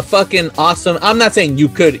a fucking awesome. I'm not saying you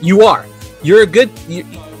could. You are. You're a good.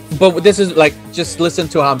 But this is like, just listen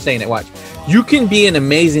to how I'm saying it. Watch. You can be an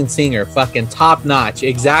amazing singer, fucking top notch.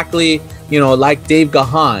 Exactly. Like Dave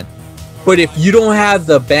Gahan. But if you don't have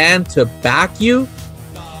the band to back you,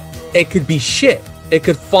 it could be shit. It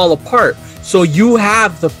could fall apart. So you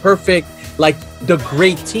have the perfect, like the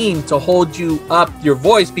great team to hold you up your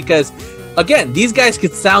voice, because again, these guys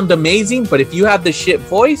could sound amazing, but if you have the shit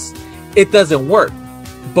voice, it doesn't work.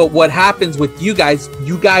 But what happens with you guys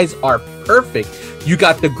are perfect. You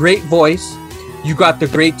got the great voice, you got the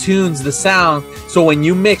great tunes, the sound. So when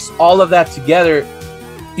you mix all of that together,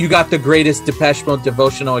 you got the greatest Depeche Mode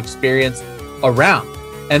devotional experience around.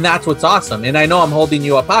 And that's what's awesome. And I know I'm holding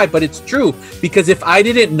you up high, but it's true, because if I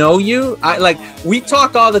didn't know you, we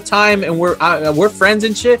talk all the time and we're friends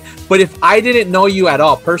and shit. But if I didn't know you at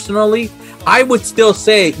all personally, I would still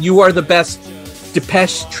say you are the best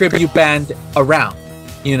Depeche tribute band around.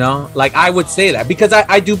 You know, like I would say that, because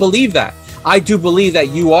I do believe that. I do believe that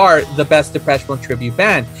you are the best Depeche Mode tribute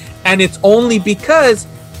band. And it's only because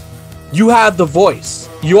you have the voice.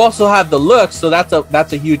 You also have the look, so that's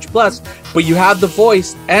a huge plus. But you have the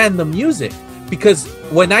voice and the music. Because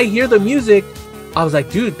when I hear the music, I was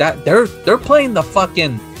like, dude, that they're playing the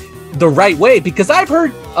right way. Because I've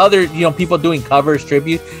heard other, people doing covers,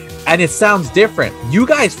 tribute, and it sounds different. You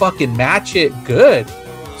guys fucking match it good.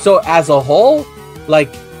 So as a whole,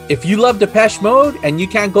 like, if you love Depeche Mode and you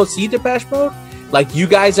can't go see Depeche Mode, like, you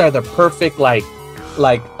guys are the perfect, you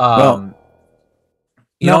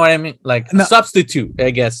know what I mean? Like, substitute,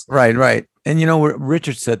 I guess. Right. And,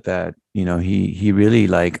 Richard said that, he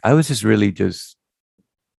really, I was just really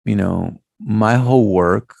my whole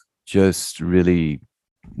work just really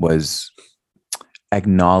was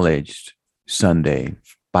acknowledged Sunday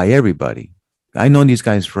by everybody. I known these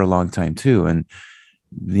guys for a long time too. And,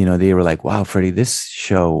 they were like, wow, Freddie, this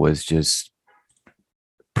show was just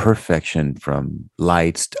perfection, from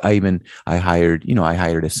lights. I hired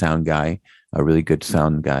a sound guy, a really good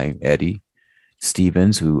sound guy, Eddie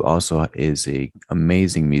Stevens, who also is a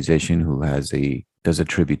amazing musician who does a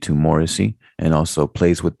tribute to Morrissey and also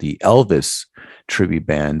plays with the Elvis tribute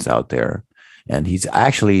bands out there. And he's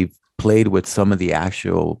actually played with some of the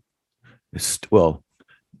actual,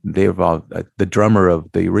 the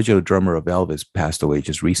original drummer of Elvis passed away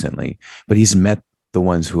just recently, but he's met the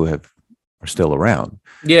ones who are still around.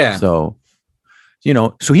 Yeah. So,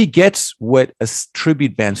 so he gets what a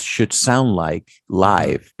tribute band should sound like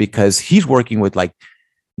live, because he's working with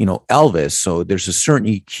Elvis. So there's a certain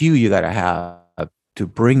EQ you got to have to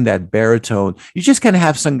bring that baritone. You just kind of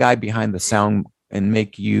have some guy behind the sound and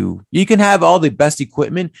you can have all the best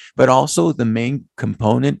equipment, but also the main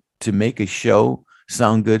component to make a show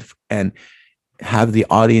sound good and have the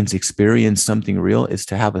audience experience something real is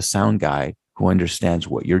to have a sound guy who understands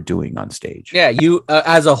what you're doing on stage. Yeah, you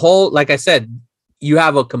as a whole, like I said, you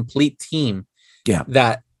have a complete team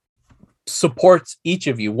that supports each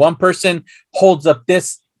of you. One person holds up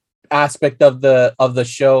this aspect of the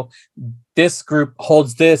show, this group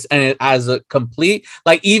holds this, and it as a complete,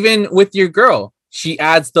 even with your girl, she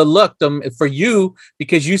adds the look for you,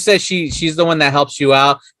 because you said she's the one that helps you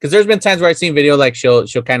out. Because there's been times where I've seen video she'll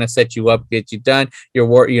kind of set you up, get you done, your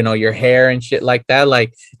work, your hair and shit like that.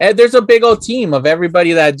 There's a big old team of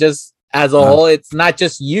everybody that just as a whole. It's not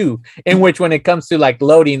just you. In which when it comes to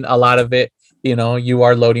loading, a lot of it, you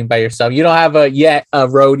are loading by yourself. You don't have a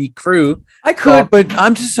roadie crew. I could, but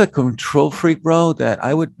I'm just a control freak, bro. That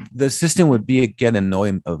the assistant would get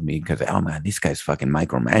annoying of me, because, oh man, this guy's fucking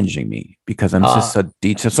micromanaging me, because I'm just a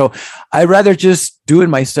DJ. So I'd rather just do it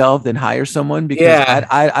myself than hire someone, because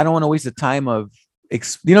I don't want to waste the time of, you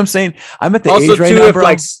know what I'm saying? I'm at the age right now,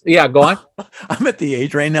 bro. Go on. I'm at the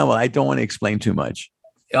age right now where I don't want to explain too much.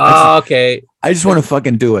 Oh, okay. I just want to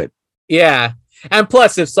fucking do it. Yeah. And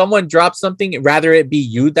plus, if someone drops something, rather it be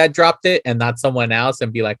you that dropped it and not someone else,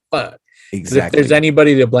 and be like, fuck. Exactly. If there's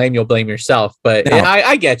anybody to blame, you'll blame yourself. But now,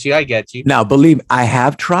 I get you. Now, believe me, I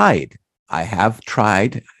have tried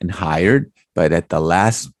and hired, but at the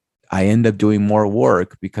last, I end up doing more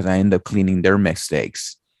work because I end up cleaning their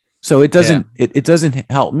mistakes. So it doesn't it doesn't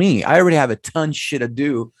help me. I already have a ton shit to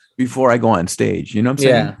do before I go on stage. You know what I'm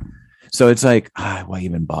saying? Yeah. So it's like, why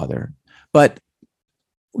even bother? But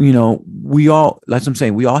we all, that's what I'm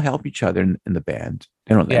saying. We all help each other in the band.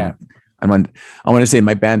 They don't. Yeah. I want to say in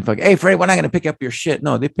my band, hey, Freddie, we're not going to pick up your shit.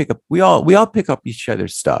 No, they pick up. We all pick up each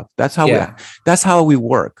other's stuff. That's how we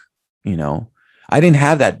work. I didn't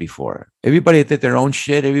have that before. Everybody did their own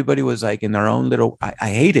shit. Everybody was in their own little. I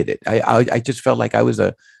hated it. I just felt like I was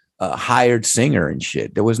a hired singer and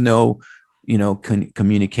shit. There was no,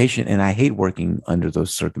 communication, and I hate working under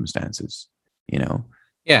those circumstances.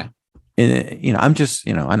 Yeah. And I'm just,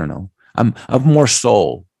 I don't know. I'm of more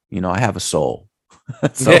soul. I have a soul.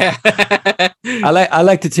 So I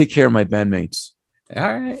like to take care of my bandmates.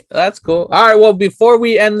 All right, that's cool. All right, well, before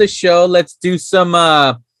we end the show, let's do some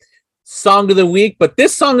song of the week. But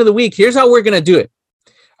this song of the week, here's how we're gonna do it.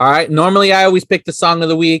 All right. Normally, I always pick the song of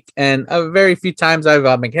the week, and very few times I'm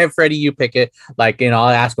like, "Hey, Freddie, you pick it." Like, I'll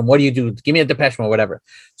ask him, "What do you do? Give me a Depeche Mode, whatever."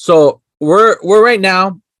 So we're right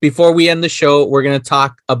now. Before we end the show, we're gonna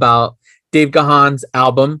talk about Dave Gahan's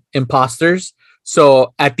album Imposters.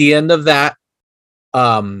 So at the end of that,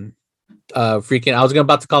 freaking, I was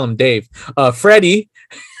about to call him Dave. Freddie.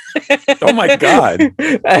 Oh my God.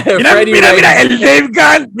 Freddie, mira, el Dave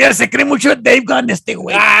Gahan. Mira, se cree mucho Dave Gahan este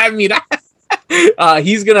güey. Mira.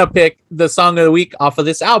 He's gonna pick the song of the week off of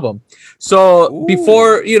this album. So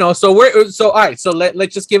before all right. So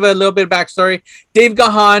let's just give a little bit of backstory. Dave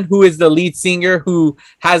Gahan, who is the lead singer, who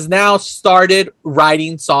has now started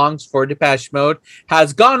writing songs for Depeche Mode,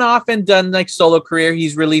 has gone off and done like solo career.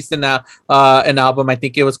 He's released an album. I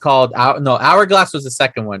think it was called Hourglass was the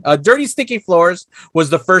second one. Dirty Sticky Floors was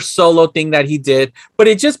the first solo thing that he did, but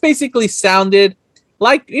it just basically sounded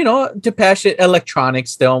like, Depeche, electronic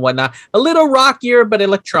still and whatnot. A little rockier, but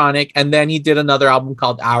electronic. And then he did another album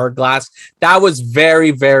called Hourglass. That was very,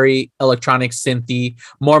 very electronic, synthy,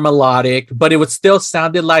 more melodic, but it would still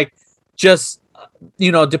sounded like just,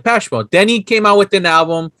 Depeche Mode. Then he came out with an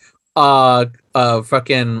album,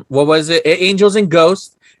 fucking, what was it? Angels and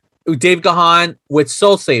Ghosts, Dave Gahan with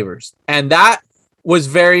Soul Savers. And that was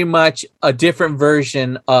very much a different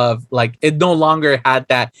version of, like, it no longer had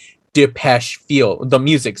that Depeche feel, the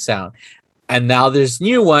music sound. And now there's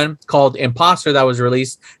new one called Imposter that was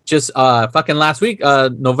released just fucking last week,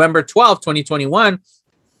 November 12th, 2021.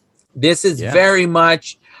 This is very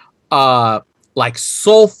much like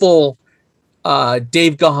soulful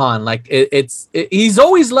Dave Gahan. Like he's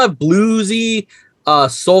always loved bluesy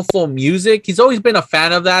soulful music. He's always been a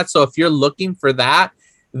fan of that. So if you're looking for that,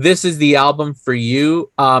 this is the album for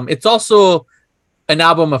you. It's also an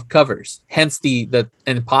album of covers, hence the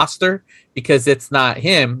Imposter, because it's not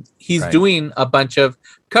him. He's doing a bunch of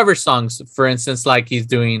cover songs. For instance, like he's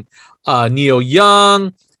doing Neil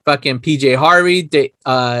Young, fucking PJ Harvey,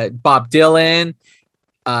 Bob Dylan,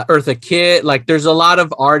 Eartha Kitt. Like there's a lot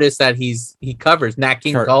of artists that he covers. Nat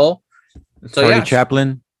King Cole. So Charlie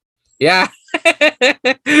Chaplin. Yeah.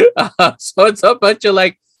 So it's a bunch of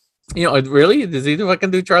like, really? Does he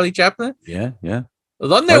fucking do Charlie Chaplin? Yeah.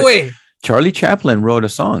 On their way. Charlie Chaplin wrote a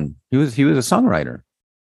song. He was a songwriter.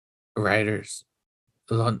 Writers.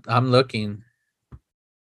 I'm looking.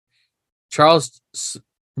 Charles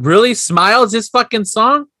really Smiles his fucking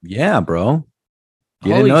song? Yeah, bro.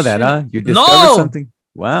 You Holy didn't know that, shit. huh? You discovered something?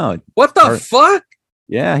 Wow. What the fuck?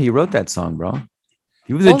 Yeah, he wrote that song, bro.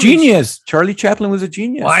 He was a genius. Charlie Chaplin was a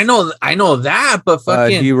genius. Well, I know that, but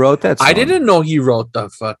fucking he wrote that song. I didn't know he wrote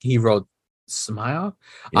he wrote Smile.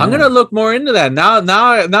 Yeah. I'm gonna look more into that now.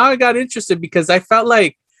 I got interested because I felt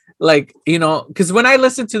like because when I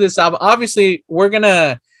listened to this album, obviously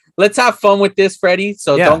let's have fun with this, Freddie.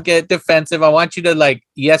 So don't get defensive. I want you to like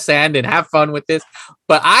yes and have fun with this.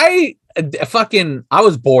 But I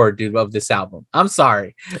was bored, dude, of this album. I'm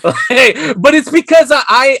sorry, but it's because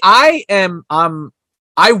I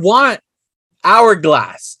want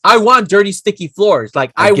Hourglass. I want Dirty Sticky Floors.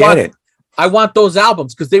 Like I want those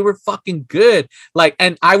albums because they were fucking good. Like,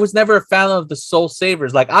 and I was never a fan of the Soul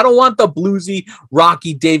Savers. Like, I don't want the bluesy,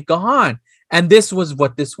 rocky Dave Gahan. And this was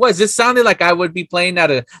what this was. This sounded like I would be playing at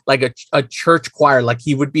a church choir. Like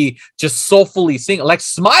he would be just soulfully singing. Like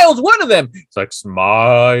Smile's one of them. It's like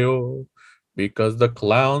smile because the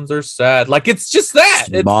clowns are sad. Like it's just that.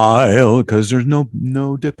 Smile because there's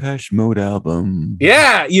no Depeche Mode album.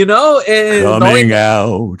 Yeah, coming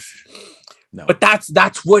out. No. But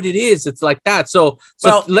that's what it is. It's like that. So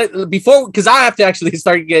because I have to actually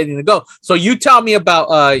start getting to go. So you tell me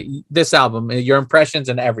about this album, your impressions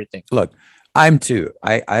and everything. Look, I'm too.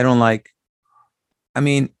 I don't like. I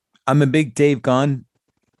mean, I'm a big Dave Gahan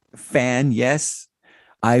fan. Yes,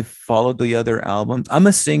 I've followed the other albums. I'm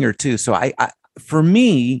a singer too, so for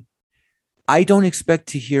me, I don't expect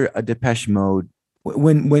to hear a Depeche Mode.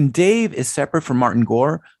 When Dave is separate from Martin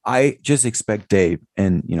Gore, I just expect Dave,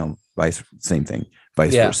 and vice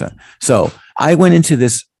versa. So I went into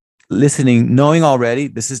this listening, knowing already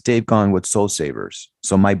this is Dave Gahan with Soul Savers.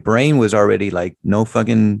 So my brain was already like, no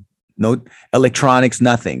electronics,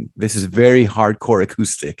 nothing. This is very hardcore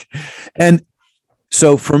acoustic. And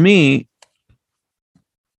so for me,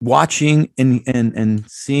 watching and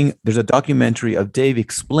seeing, there's a documentary of Dave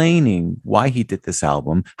explaining why he did this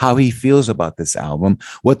album, how he feels about this album,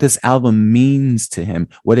 what this album means to him,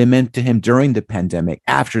 what it meant to him during the pandemic,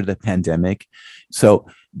 after the pandemic. So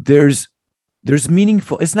there's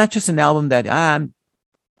meaningful. It's not just an album that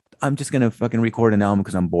I'm just gonna fucking record an album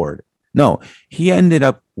because I'm bored. No, he ended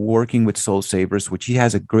up working with Soul Savers, which he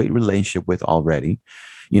has a great relationship with already.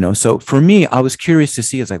 So for me, I was curious to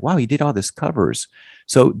see, it's like, wow, he did all this covers.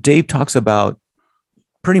 So Dave talks about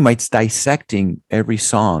pretty much dissecting every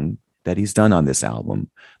song that he's done on this album.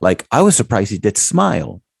 Like, I was surprised he did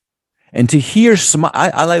Smile. And to hear Smile,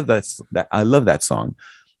 I love that. I love that song.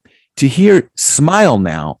 To hear Smile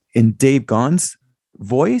now in Dave Gaughan's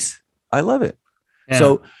voice, I love it. Yeah.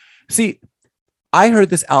 So, see, I heard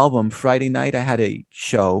this album Friday night. I had a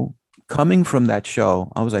show. Coming from that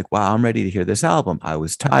show, I was like, wow, I'm ready to hear this album. I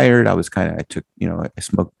was tired. I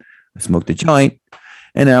smoked a joint,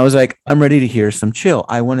 and I was like, I'm ready to hear some chill.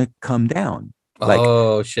 I want to come down. Like,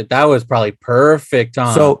 oh shit, that was probably perfect.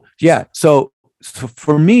 Huh? So yeah. So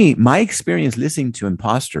for me, my experience listening to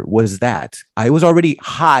Imposter was that I was already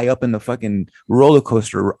high up in the fucking roller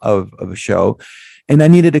coaster of a show, and I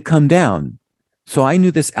needed to come down. So I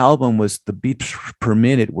knew this album was, the beats per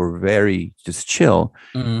minute were very just chill.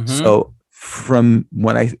 Mm-hmm. So from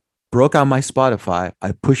when I broke out my Spotify,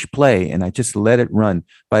 I pushed play and I just let it run.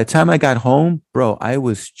 By the time I got home, bro, I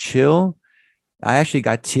was chill. I actually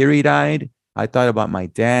got teary-eyed. I thought about my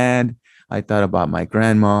dad. I thought about my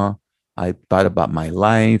grandma. I thought about my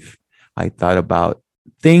life. I thought about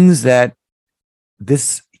things that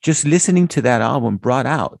just listening to that album brought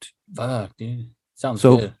out. Fuck, dude. Sounds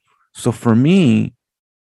good. So for me,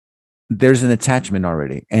 there's an attachment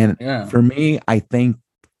already. And for me, I thank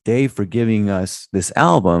Dave for giving us this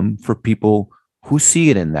album for people who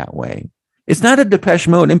see it in that way. It's not a Depeche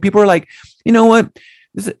Mode. And people are like, you know what?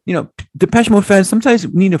 Depeche Mode fans sometimes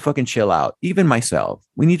need to fucking chill out. Even myself.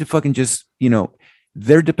 We need to fucking just,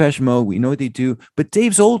 they're Depeche Mode. We know what they do. But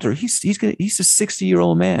Dave's older. He's a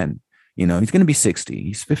 60-year-old man. He's going to be 60.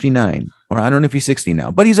 He's 59. Or I don't know if he's 60 now,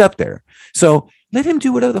 but he's up there. So let him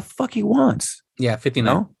do whatever the fuck he wants. Yeah,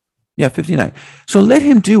 59. Yeah, 59. So let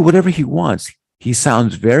him do whatever he wants. He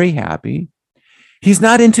sounds very happy. He's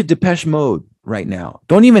not into Depeche Mode right now.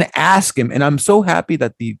 Don't even ask him. And I'm so happy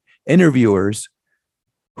that the interviewers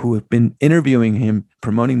who have been interviewing him,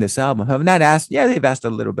 promoting this album, have not asked. Yeah, they've asked a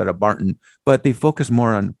little bit of Martin, but they focus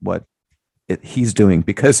more on what he's doing,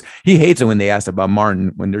 because he hates it when they ask about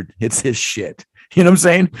Martin when it's his shit. You know what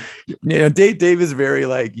I'm saying? Dave is very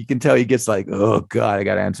like, you can tell he gets like, oh God, I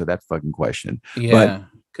got to answer that fucking question. Yeah.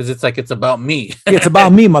 Because it's like, it's about me. It's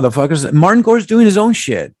about me, motherfuckers. Martin Gore's doing his own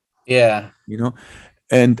shit. Yeah.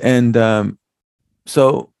 And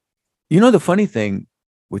so, the funny thing,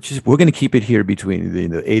 which is, we're going to keep it here between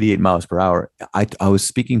the 88 miles per hour. I was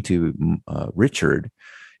speaking to Richard,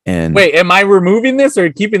 and wait, am I removing this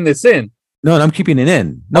or keeping this in? No, I'm keeping it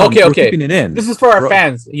in. No, okay. Keeping it in. This is for our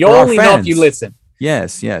fans. You only know if you listen.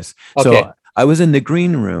 Yes. Okay. So I was in the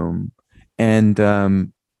green room,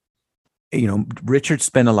 and Richard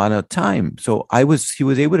spent a lot of time. So he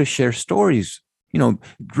was able to share stories.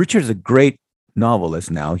 Richard's a great novelist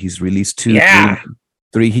now. He's released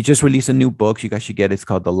 3. He just released a new book. You guys should get it. It's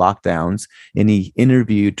called The Lockdowns. And he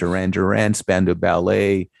interviewed Duran Duran, Spandau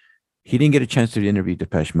Ballet. He didn't get a chance to interview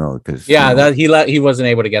Depeche Mode because he wasn't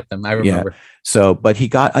able to get them. I remember. Yeah. So, but he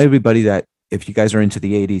got everybody that, if you guys are into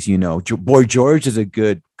the 80s, Boy George is a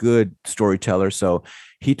good storyteller. So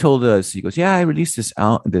he told us, he goes, yeah, I released this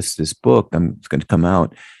book. It's going to come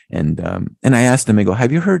out. And I asked him, I go,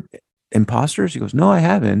 have you heard Imposters? He goes, no, I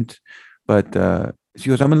haven't. But he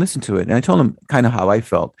goes, I'm going to listen to it. And I told him kind of how I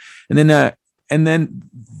felt. And then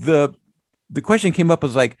the question came up,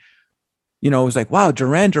 was like, it was like, wow,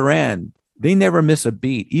 Duran Duran, they never miss a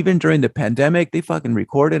beat. Even during the pandemic, they fucking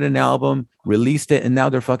recorded an album, released it, and now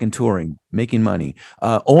they're fucking touring, making money.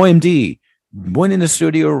 OMD went in the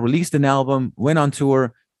studio, released an album, went on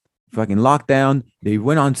tour, fucking lockdown. They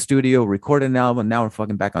went on studio, recorded an album, now we're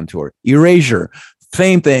fucking back on tour. Erasure,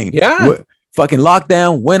 same thing. Yeah. Fucking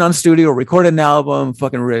lockdown, went on studio, recorded an album,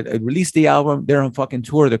 fucking released the album. They're on fucking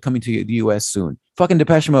tour. They're coming to the US soon. Fucking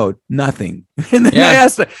Depeche Mode, nothing. And then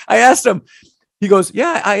I asked him, he goes,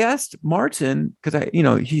 yeah, I asked Martin, because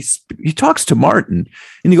he talks to Martin,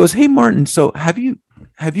 and he goes, hey Martin, so have you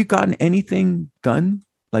gotten anything done?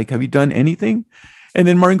 Like, have you done anything? And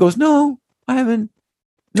then Martin goes, no, I haven't.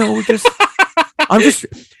 No, I'm just,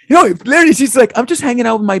 literally, she's like, I'm just hanging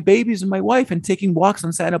out with my babies and my wife and taking walks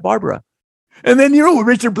on Santa Barbara. And then you know what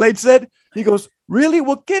Richard Blade said? He goes, really?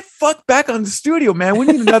 Well, get fucked back on the studio, man. We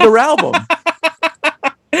need another album.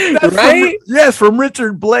 Right? From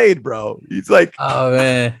Richard Blade, bro. He's like, oh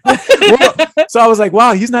man. So I was like,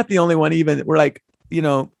 wow, he's not the only one. Even we're like, that's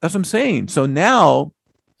what I'm saying. So now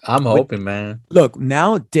I'm hoping, man. Look,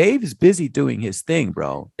 now Dave is busy doing his thing,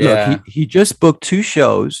 bro. Yeah. Look, he just booked 2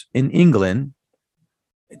 shows in England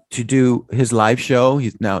to do his live show.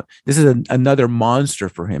 This is another monster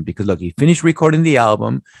for him because look, he finished recording the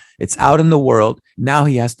album. It's out in the world. Now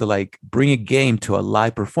he has to like bring a game to a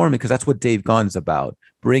live performance because that's what Dave Gahan is about,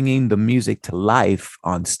 bringing the music to life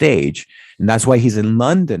on stage. And that's why he's in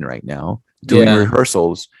London right now doing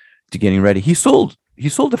rehearsals to getting ready. He sold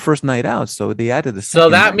the first night out. So they added the second. So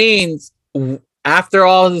that means after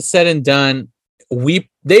all is said and done,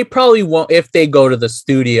 they probably won't, if they go to the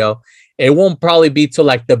studio, it won't probably be till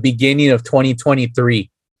like the beginning of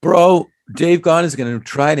 2023. Bro, Dave Gahan is going to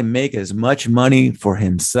try to make as much money for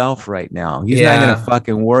himself right now. He's not going to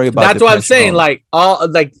fucking worry about That's what I'm saying. Like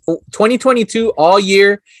 2022, all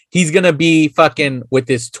year, he's going to be fucking with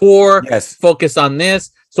this tour, focus on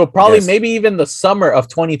this. So probably maybe even the summer of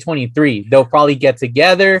 2023, they'll probably get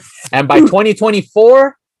together. And by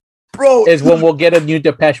 2024, bro, is when we'll get a new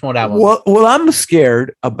Depeche Mode album. Well, I'm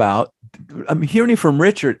scared about, I'm hearing it from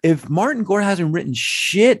Richard. If Martin Gore hasn't written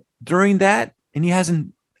shit during that, and he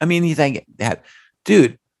hasn't, I mean, he's like that,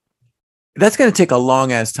 dude, that's going to take a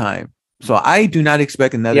long ass time. So I do not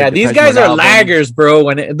expect another. Yeah, these guys are laggers, bro.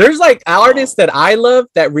 When there's like artists that I love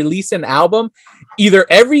that release an album either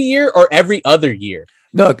every year or every other year.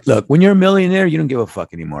 Look, when you're a millionaire, you don't give a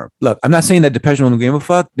fuck anymore. Look, I'm not saying that Depeche Mode don't give a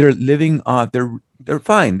fuck. They're living they're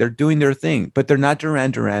fine. They're doing their thing, but they're not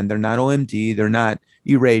Duran Duran. They're not OMD. They're not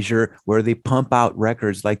Erasure, where they pump out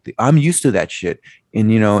records like I'm used to that shit.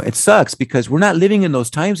 And, it sucks because we're not living in those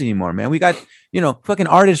times anymore, man. We got, fucking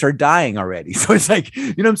artists are dying already. So it's like, you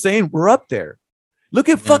know what I'm saying? We're up there. Look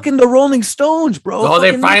at fucking the Rolling Stones, bro. Oh,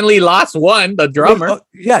 they finally lost one, the drummer.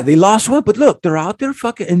 They lost one, but look, they're out there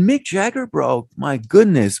fucking. And Mick Jagger, bro, my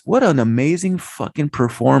goodness, what an amazing fucking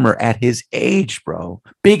performer at his age, bro.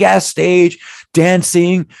 Big ass stage,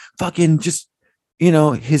 dancing, fucking just,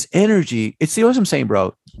 his energy. See what I'm saying,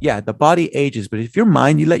 bro? Yeah, the body ages, but if you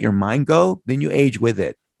let your mind go, then you age with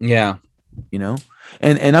it. Yeah.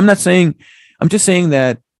 And I'm not saying, I'm just saying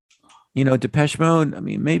that, Depeche Mode, I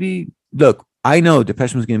mean, maybe, look, I know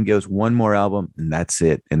Depeche Mode is going to give us one more album, and that's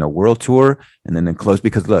it, in a world tour, and then close.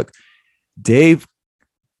 Because look, Dave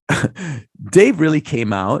really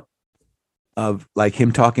came out of like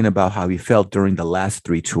him talking about how he felt during the last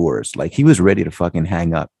 3 tours. Like he was ready to fucking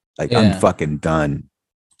hang up. Like I'm fucking done.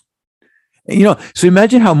 And, so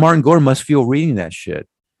imagine how Martin Gore must feel reading that shit.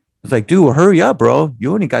 It's like, dude, hurry up, bro.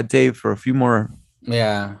 You only got Dave for a few more.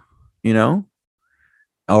 Yeah.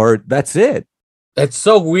 Or that's it. It's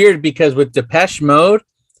so weird because with Depeche Mode,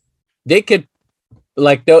 they could,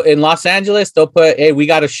 like, in Los Angeles, they'll put, hey, we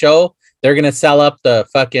got a show. They're going to sell up the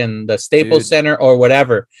Staples Center or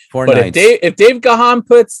whatever. 4 nights. If Dave Gahan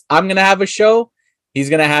puts, I'm going to have a show, he's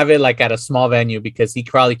going to have it like at a small venue because he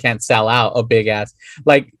probably can't sell out a big ass.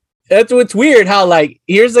 Like, that's what's weird how, like,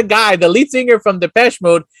 here's a guy, the lead singer from Depeche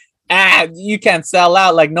Mode, you can't sell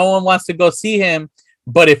out. Like, no one wants to go see him.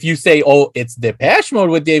 But if you say, oh, it's Depeche Mode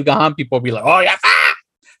with Dave Gahan, people will be like, oh, yeah.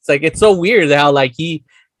 It's like, it's so weird how, like, he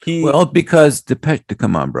well, because Depeche,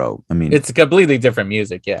 come on, bro. I mean, it's completely different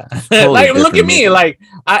music. Yeah. Totally like, look at me. Music. Like,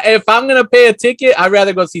 if I'm going to pay a ticket, I'd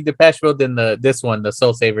rather go see Depeche Mode than this one, the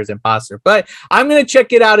Soul Savers Imposter. But I'm going to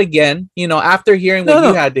check it out again. After hearing what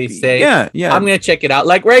you had to say, yeah. I'm going to check it out.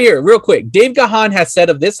 Like right here, real quick. Dave Gahan has said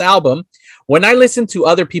of this album, when I listen to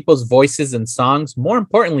other people's voices and songs, more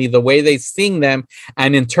importantly, the way they sing them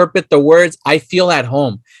and interpret the words, I feel at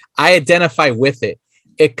home. I identify with it.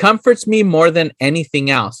 It comforts me more than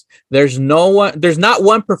anything else. There's not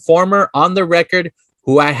one performer on the record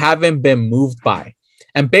who I haven't been moved by.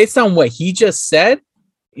 And based on what he just said,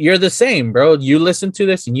 you're the same, bro. You listened to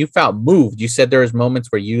this and you felt moved. You said there was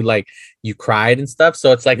moments where you cried and stuff.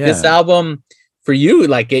 So it's like this album for you,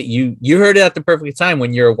 like you heard it at the perfect time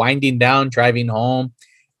when you're winding down, driving home,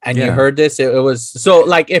 and you heard this. It was so,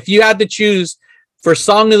 like, if you had to choose for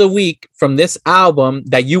song of the week from this album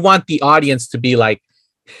that you want the audience to be like,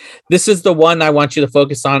 this is the one I want you to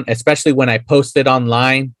focus on, especially when I post it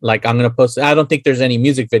online. Like, I'm going to post it. I don't think there's any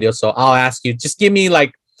music video, so I'll ask you, just give me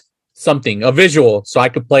like something, a visual, so I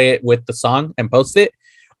could play it with the song and post it.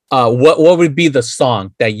 What would be the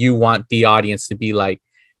song that you want the audience to be like,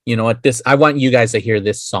 you know what, I want you guys to hear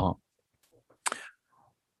this song?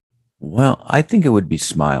 Well, I think it would be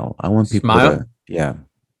Smile. I want people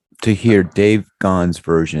to hear Dave Gahan's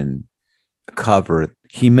version cover.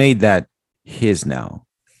 He made that his now.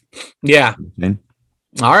 Yeah. Okay.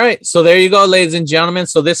 All right. So there you go, ladies and gentlemen.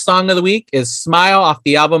 So this song of the week is Smile off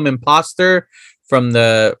the album Imposter from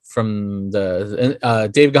the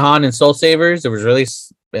Dave Gahan and Soul Savers. It was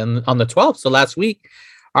released on the 12th, so last week.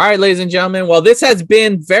 All right, ladies and gentlemen. Well, this has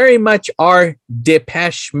been very much our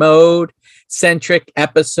Depeche Mode centric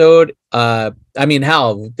episode. I mean,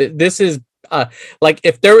 hell, this is like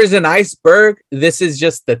if there is an iceberg, this is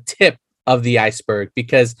just the tip of the iceberg,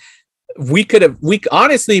 because we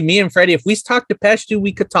honestly, me and Freddie, if we talked to Depeche,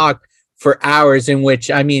 we could talk for hours, in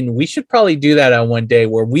which, I mean, we should probably do that on one day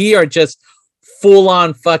where we are just full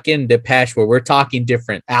on fucking Depeche, where we're talking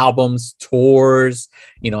different albums, tours,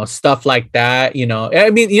 stuff like that. I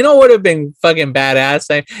mean, would have been fucking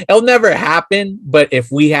badass. It'll never happen, but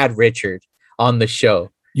if we had Richard on the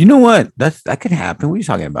show, you know what? That could happen. What are you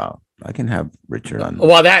talking about? I can have Richard on.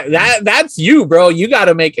 Well, that's you, bro. You got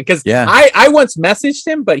to make it, because I once messaged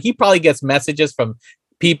him, but he probably gets messages from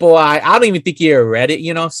people. I don't even think he ever read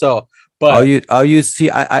it, so. But I'll use.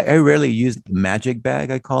 See, I rarely use magic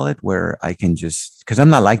bag. I call it, where I can just, because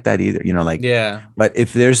I'm not like that either. Yeah. But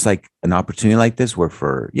if there's like an opportunity like this, where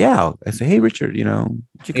I say, hey Richard, you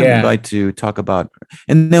can invite to talk about,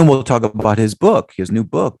 and then we'll talk about his new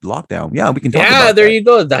book, Lockdown. Yeah, we can talk. Yeah, there you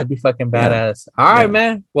go. That'd be fucking badass. Yeah. All right,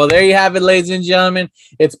 man. Well, there you have it, ladies and gentlemen.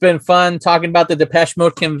 It's been fun talking about the Depeche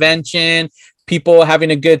Mode convention. People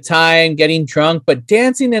having a good time, getting drunk, but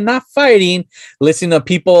dancing and not fighting, listening to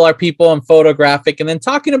People Are People and Photographic, and then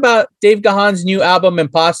talking about Dave Gahan's new album,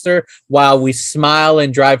 Imposter, while we smile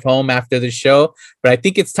and drive home after the show. But I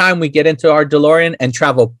think it's time we get into our DeLorean and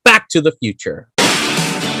travel back to the future.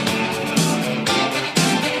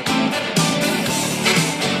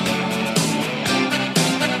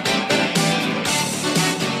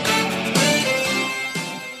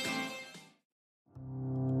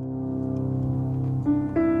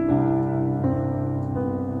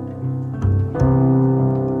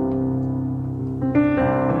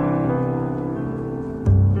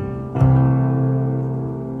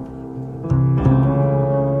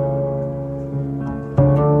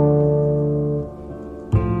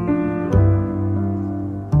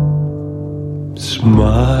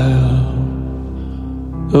 Smile,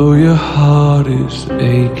 though your heart is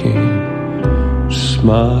aching.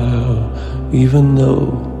 Smile, even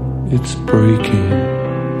though it's breaking.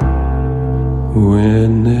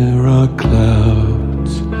 When there are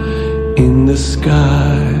clouds in the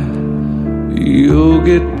sky, you'll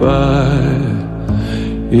get by.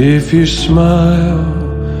 If you smile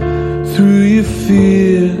through your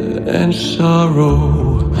fear and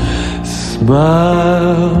sorrow,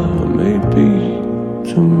 smile, maybe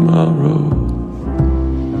tomorrow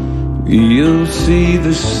you'll see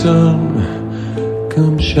the sun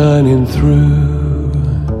come shining through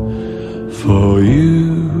for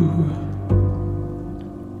you.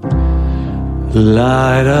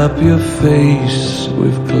 Light up your face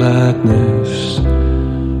with gladness,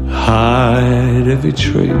 hide every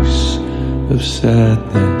trace of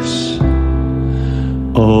sadness.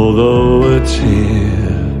 Although a tear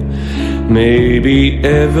may be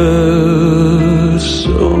ever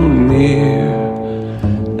so near,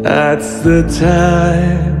 that's the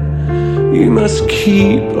time you must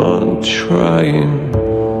keep on trying.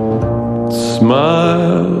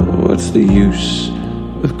 Smile, what's the use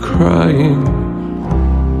of crying?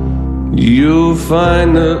 You'll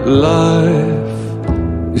find that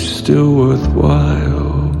life is still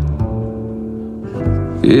worthwhile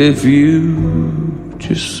if you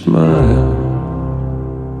just smile.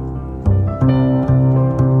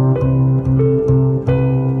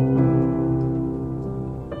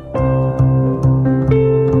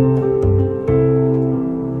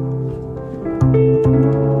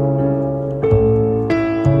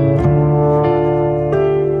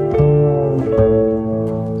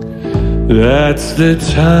 That's the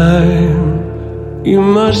time you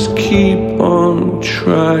must keep on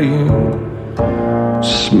trying.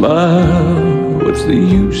 Smile, what's the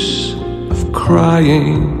use of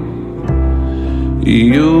crying?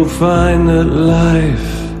 You'll find that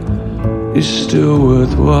life is still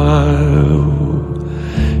worthwhile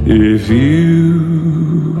if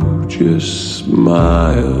you just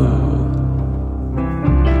smile.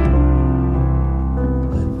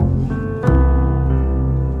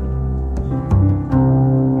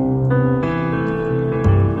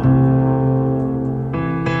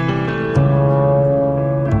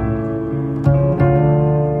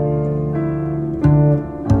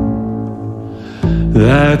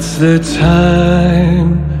 That's the time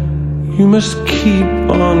you must keep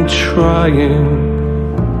on trying.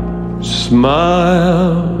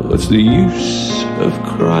 Smile, what's the use of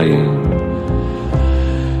crying?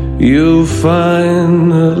 You'll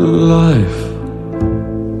find that life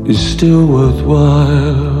is still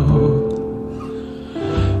worthwhile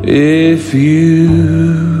if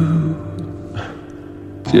you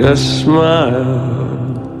just smile.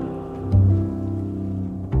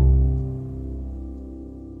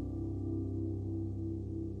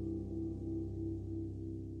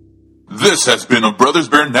 This has been a Brothers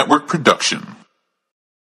Bear Network production.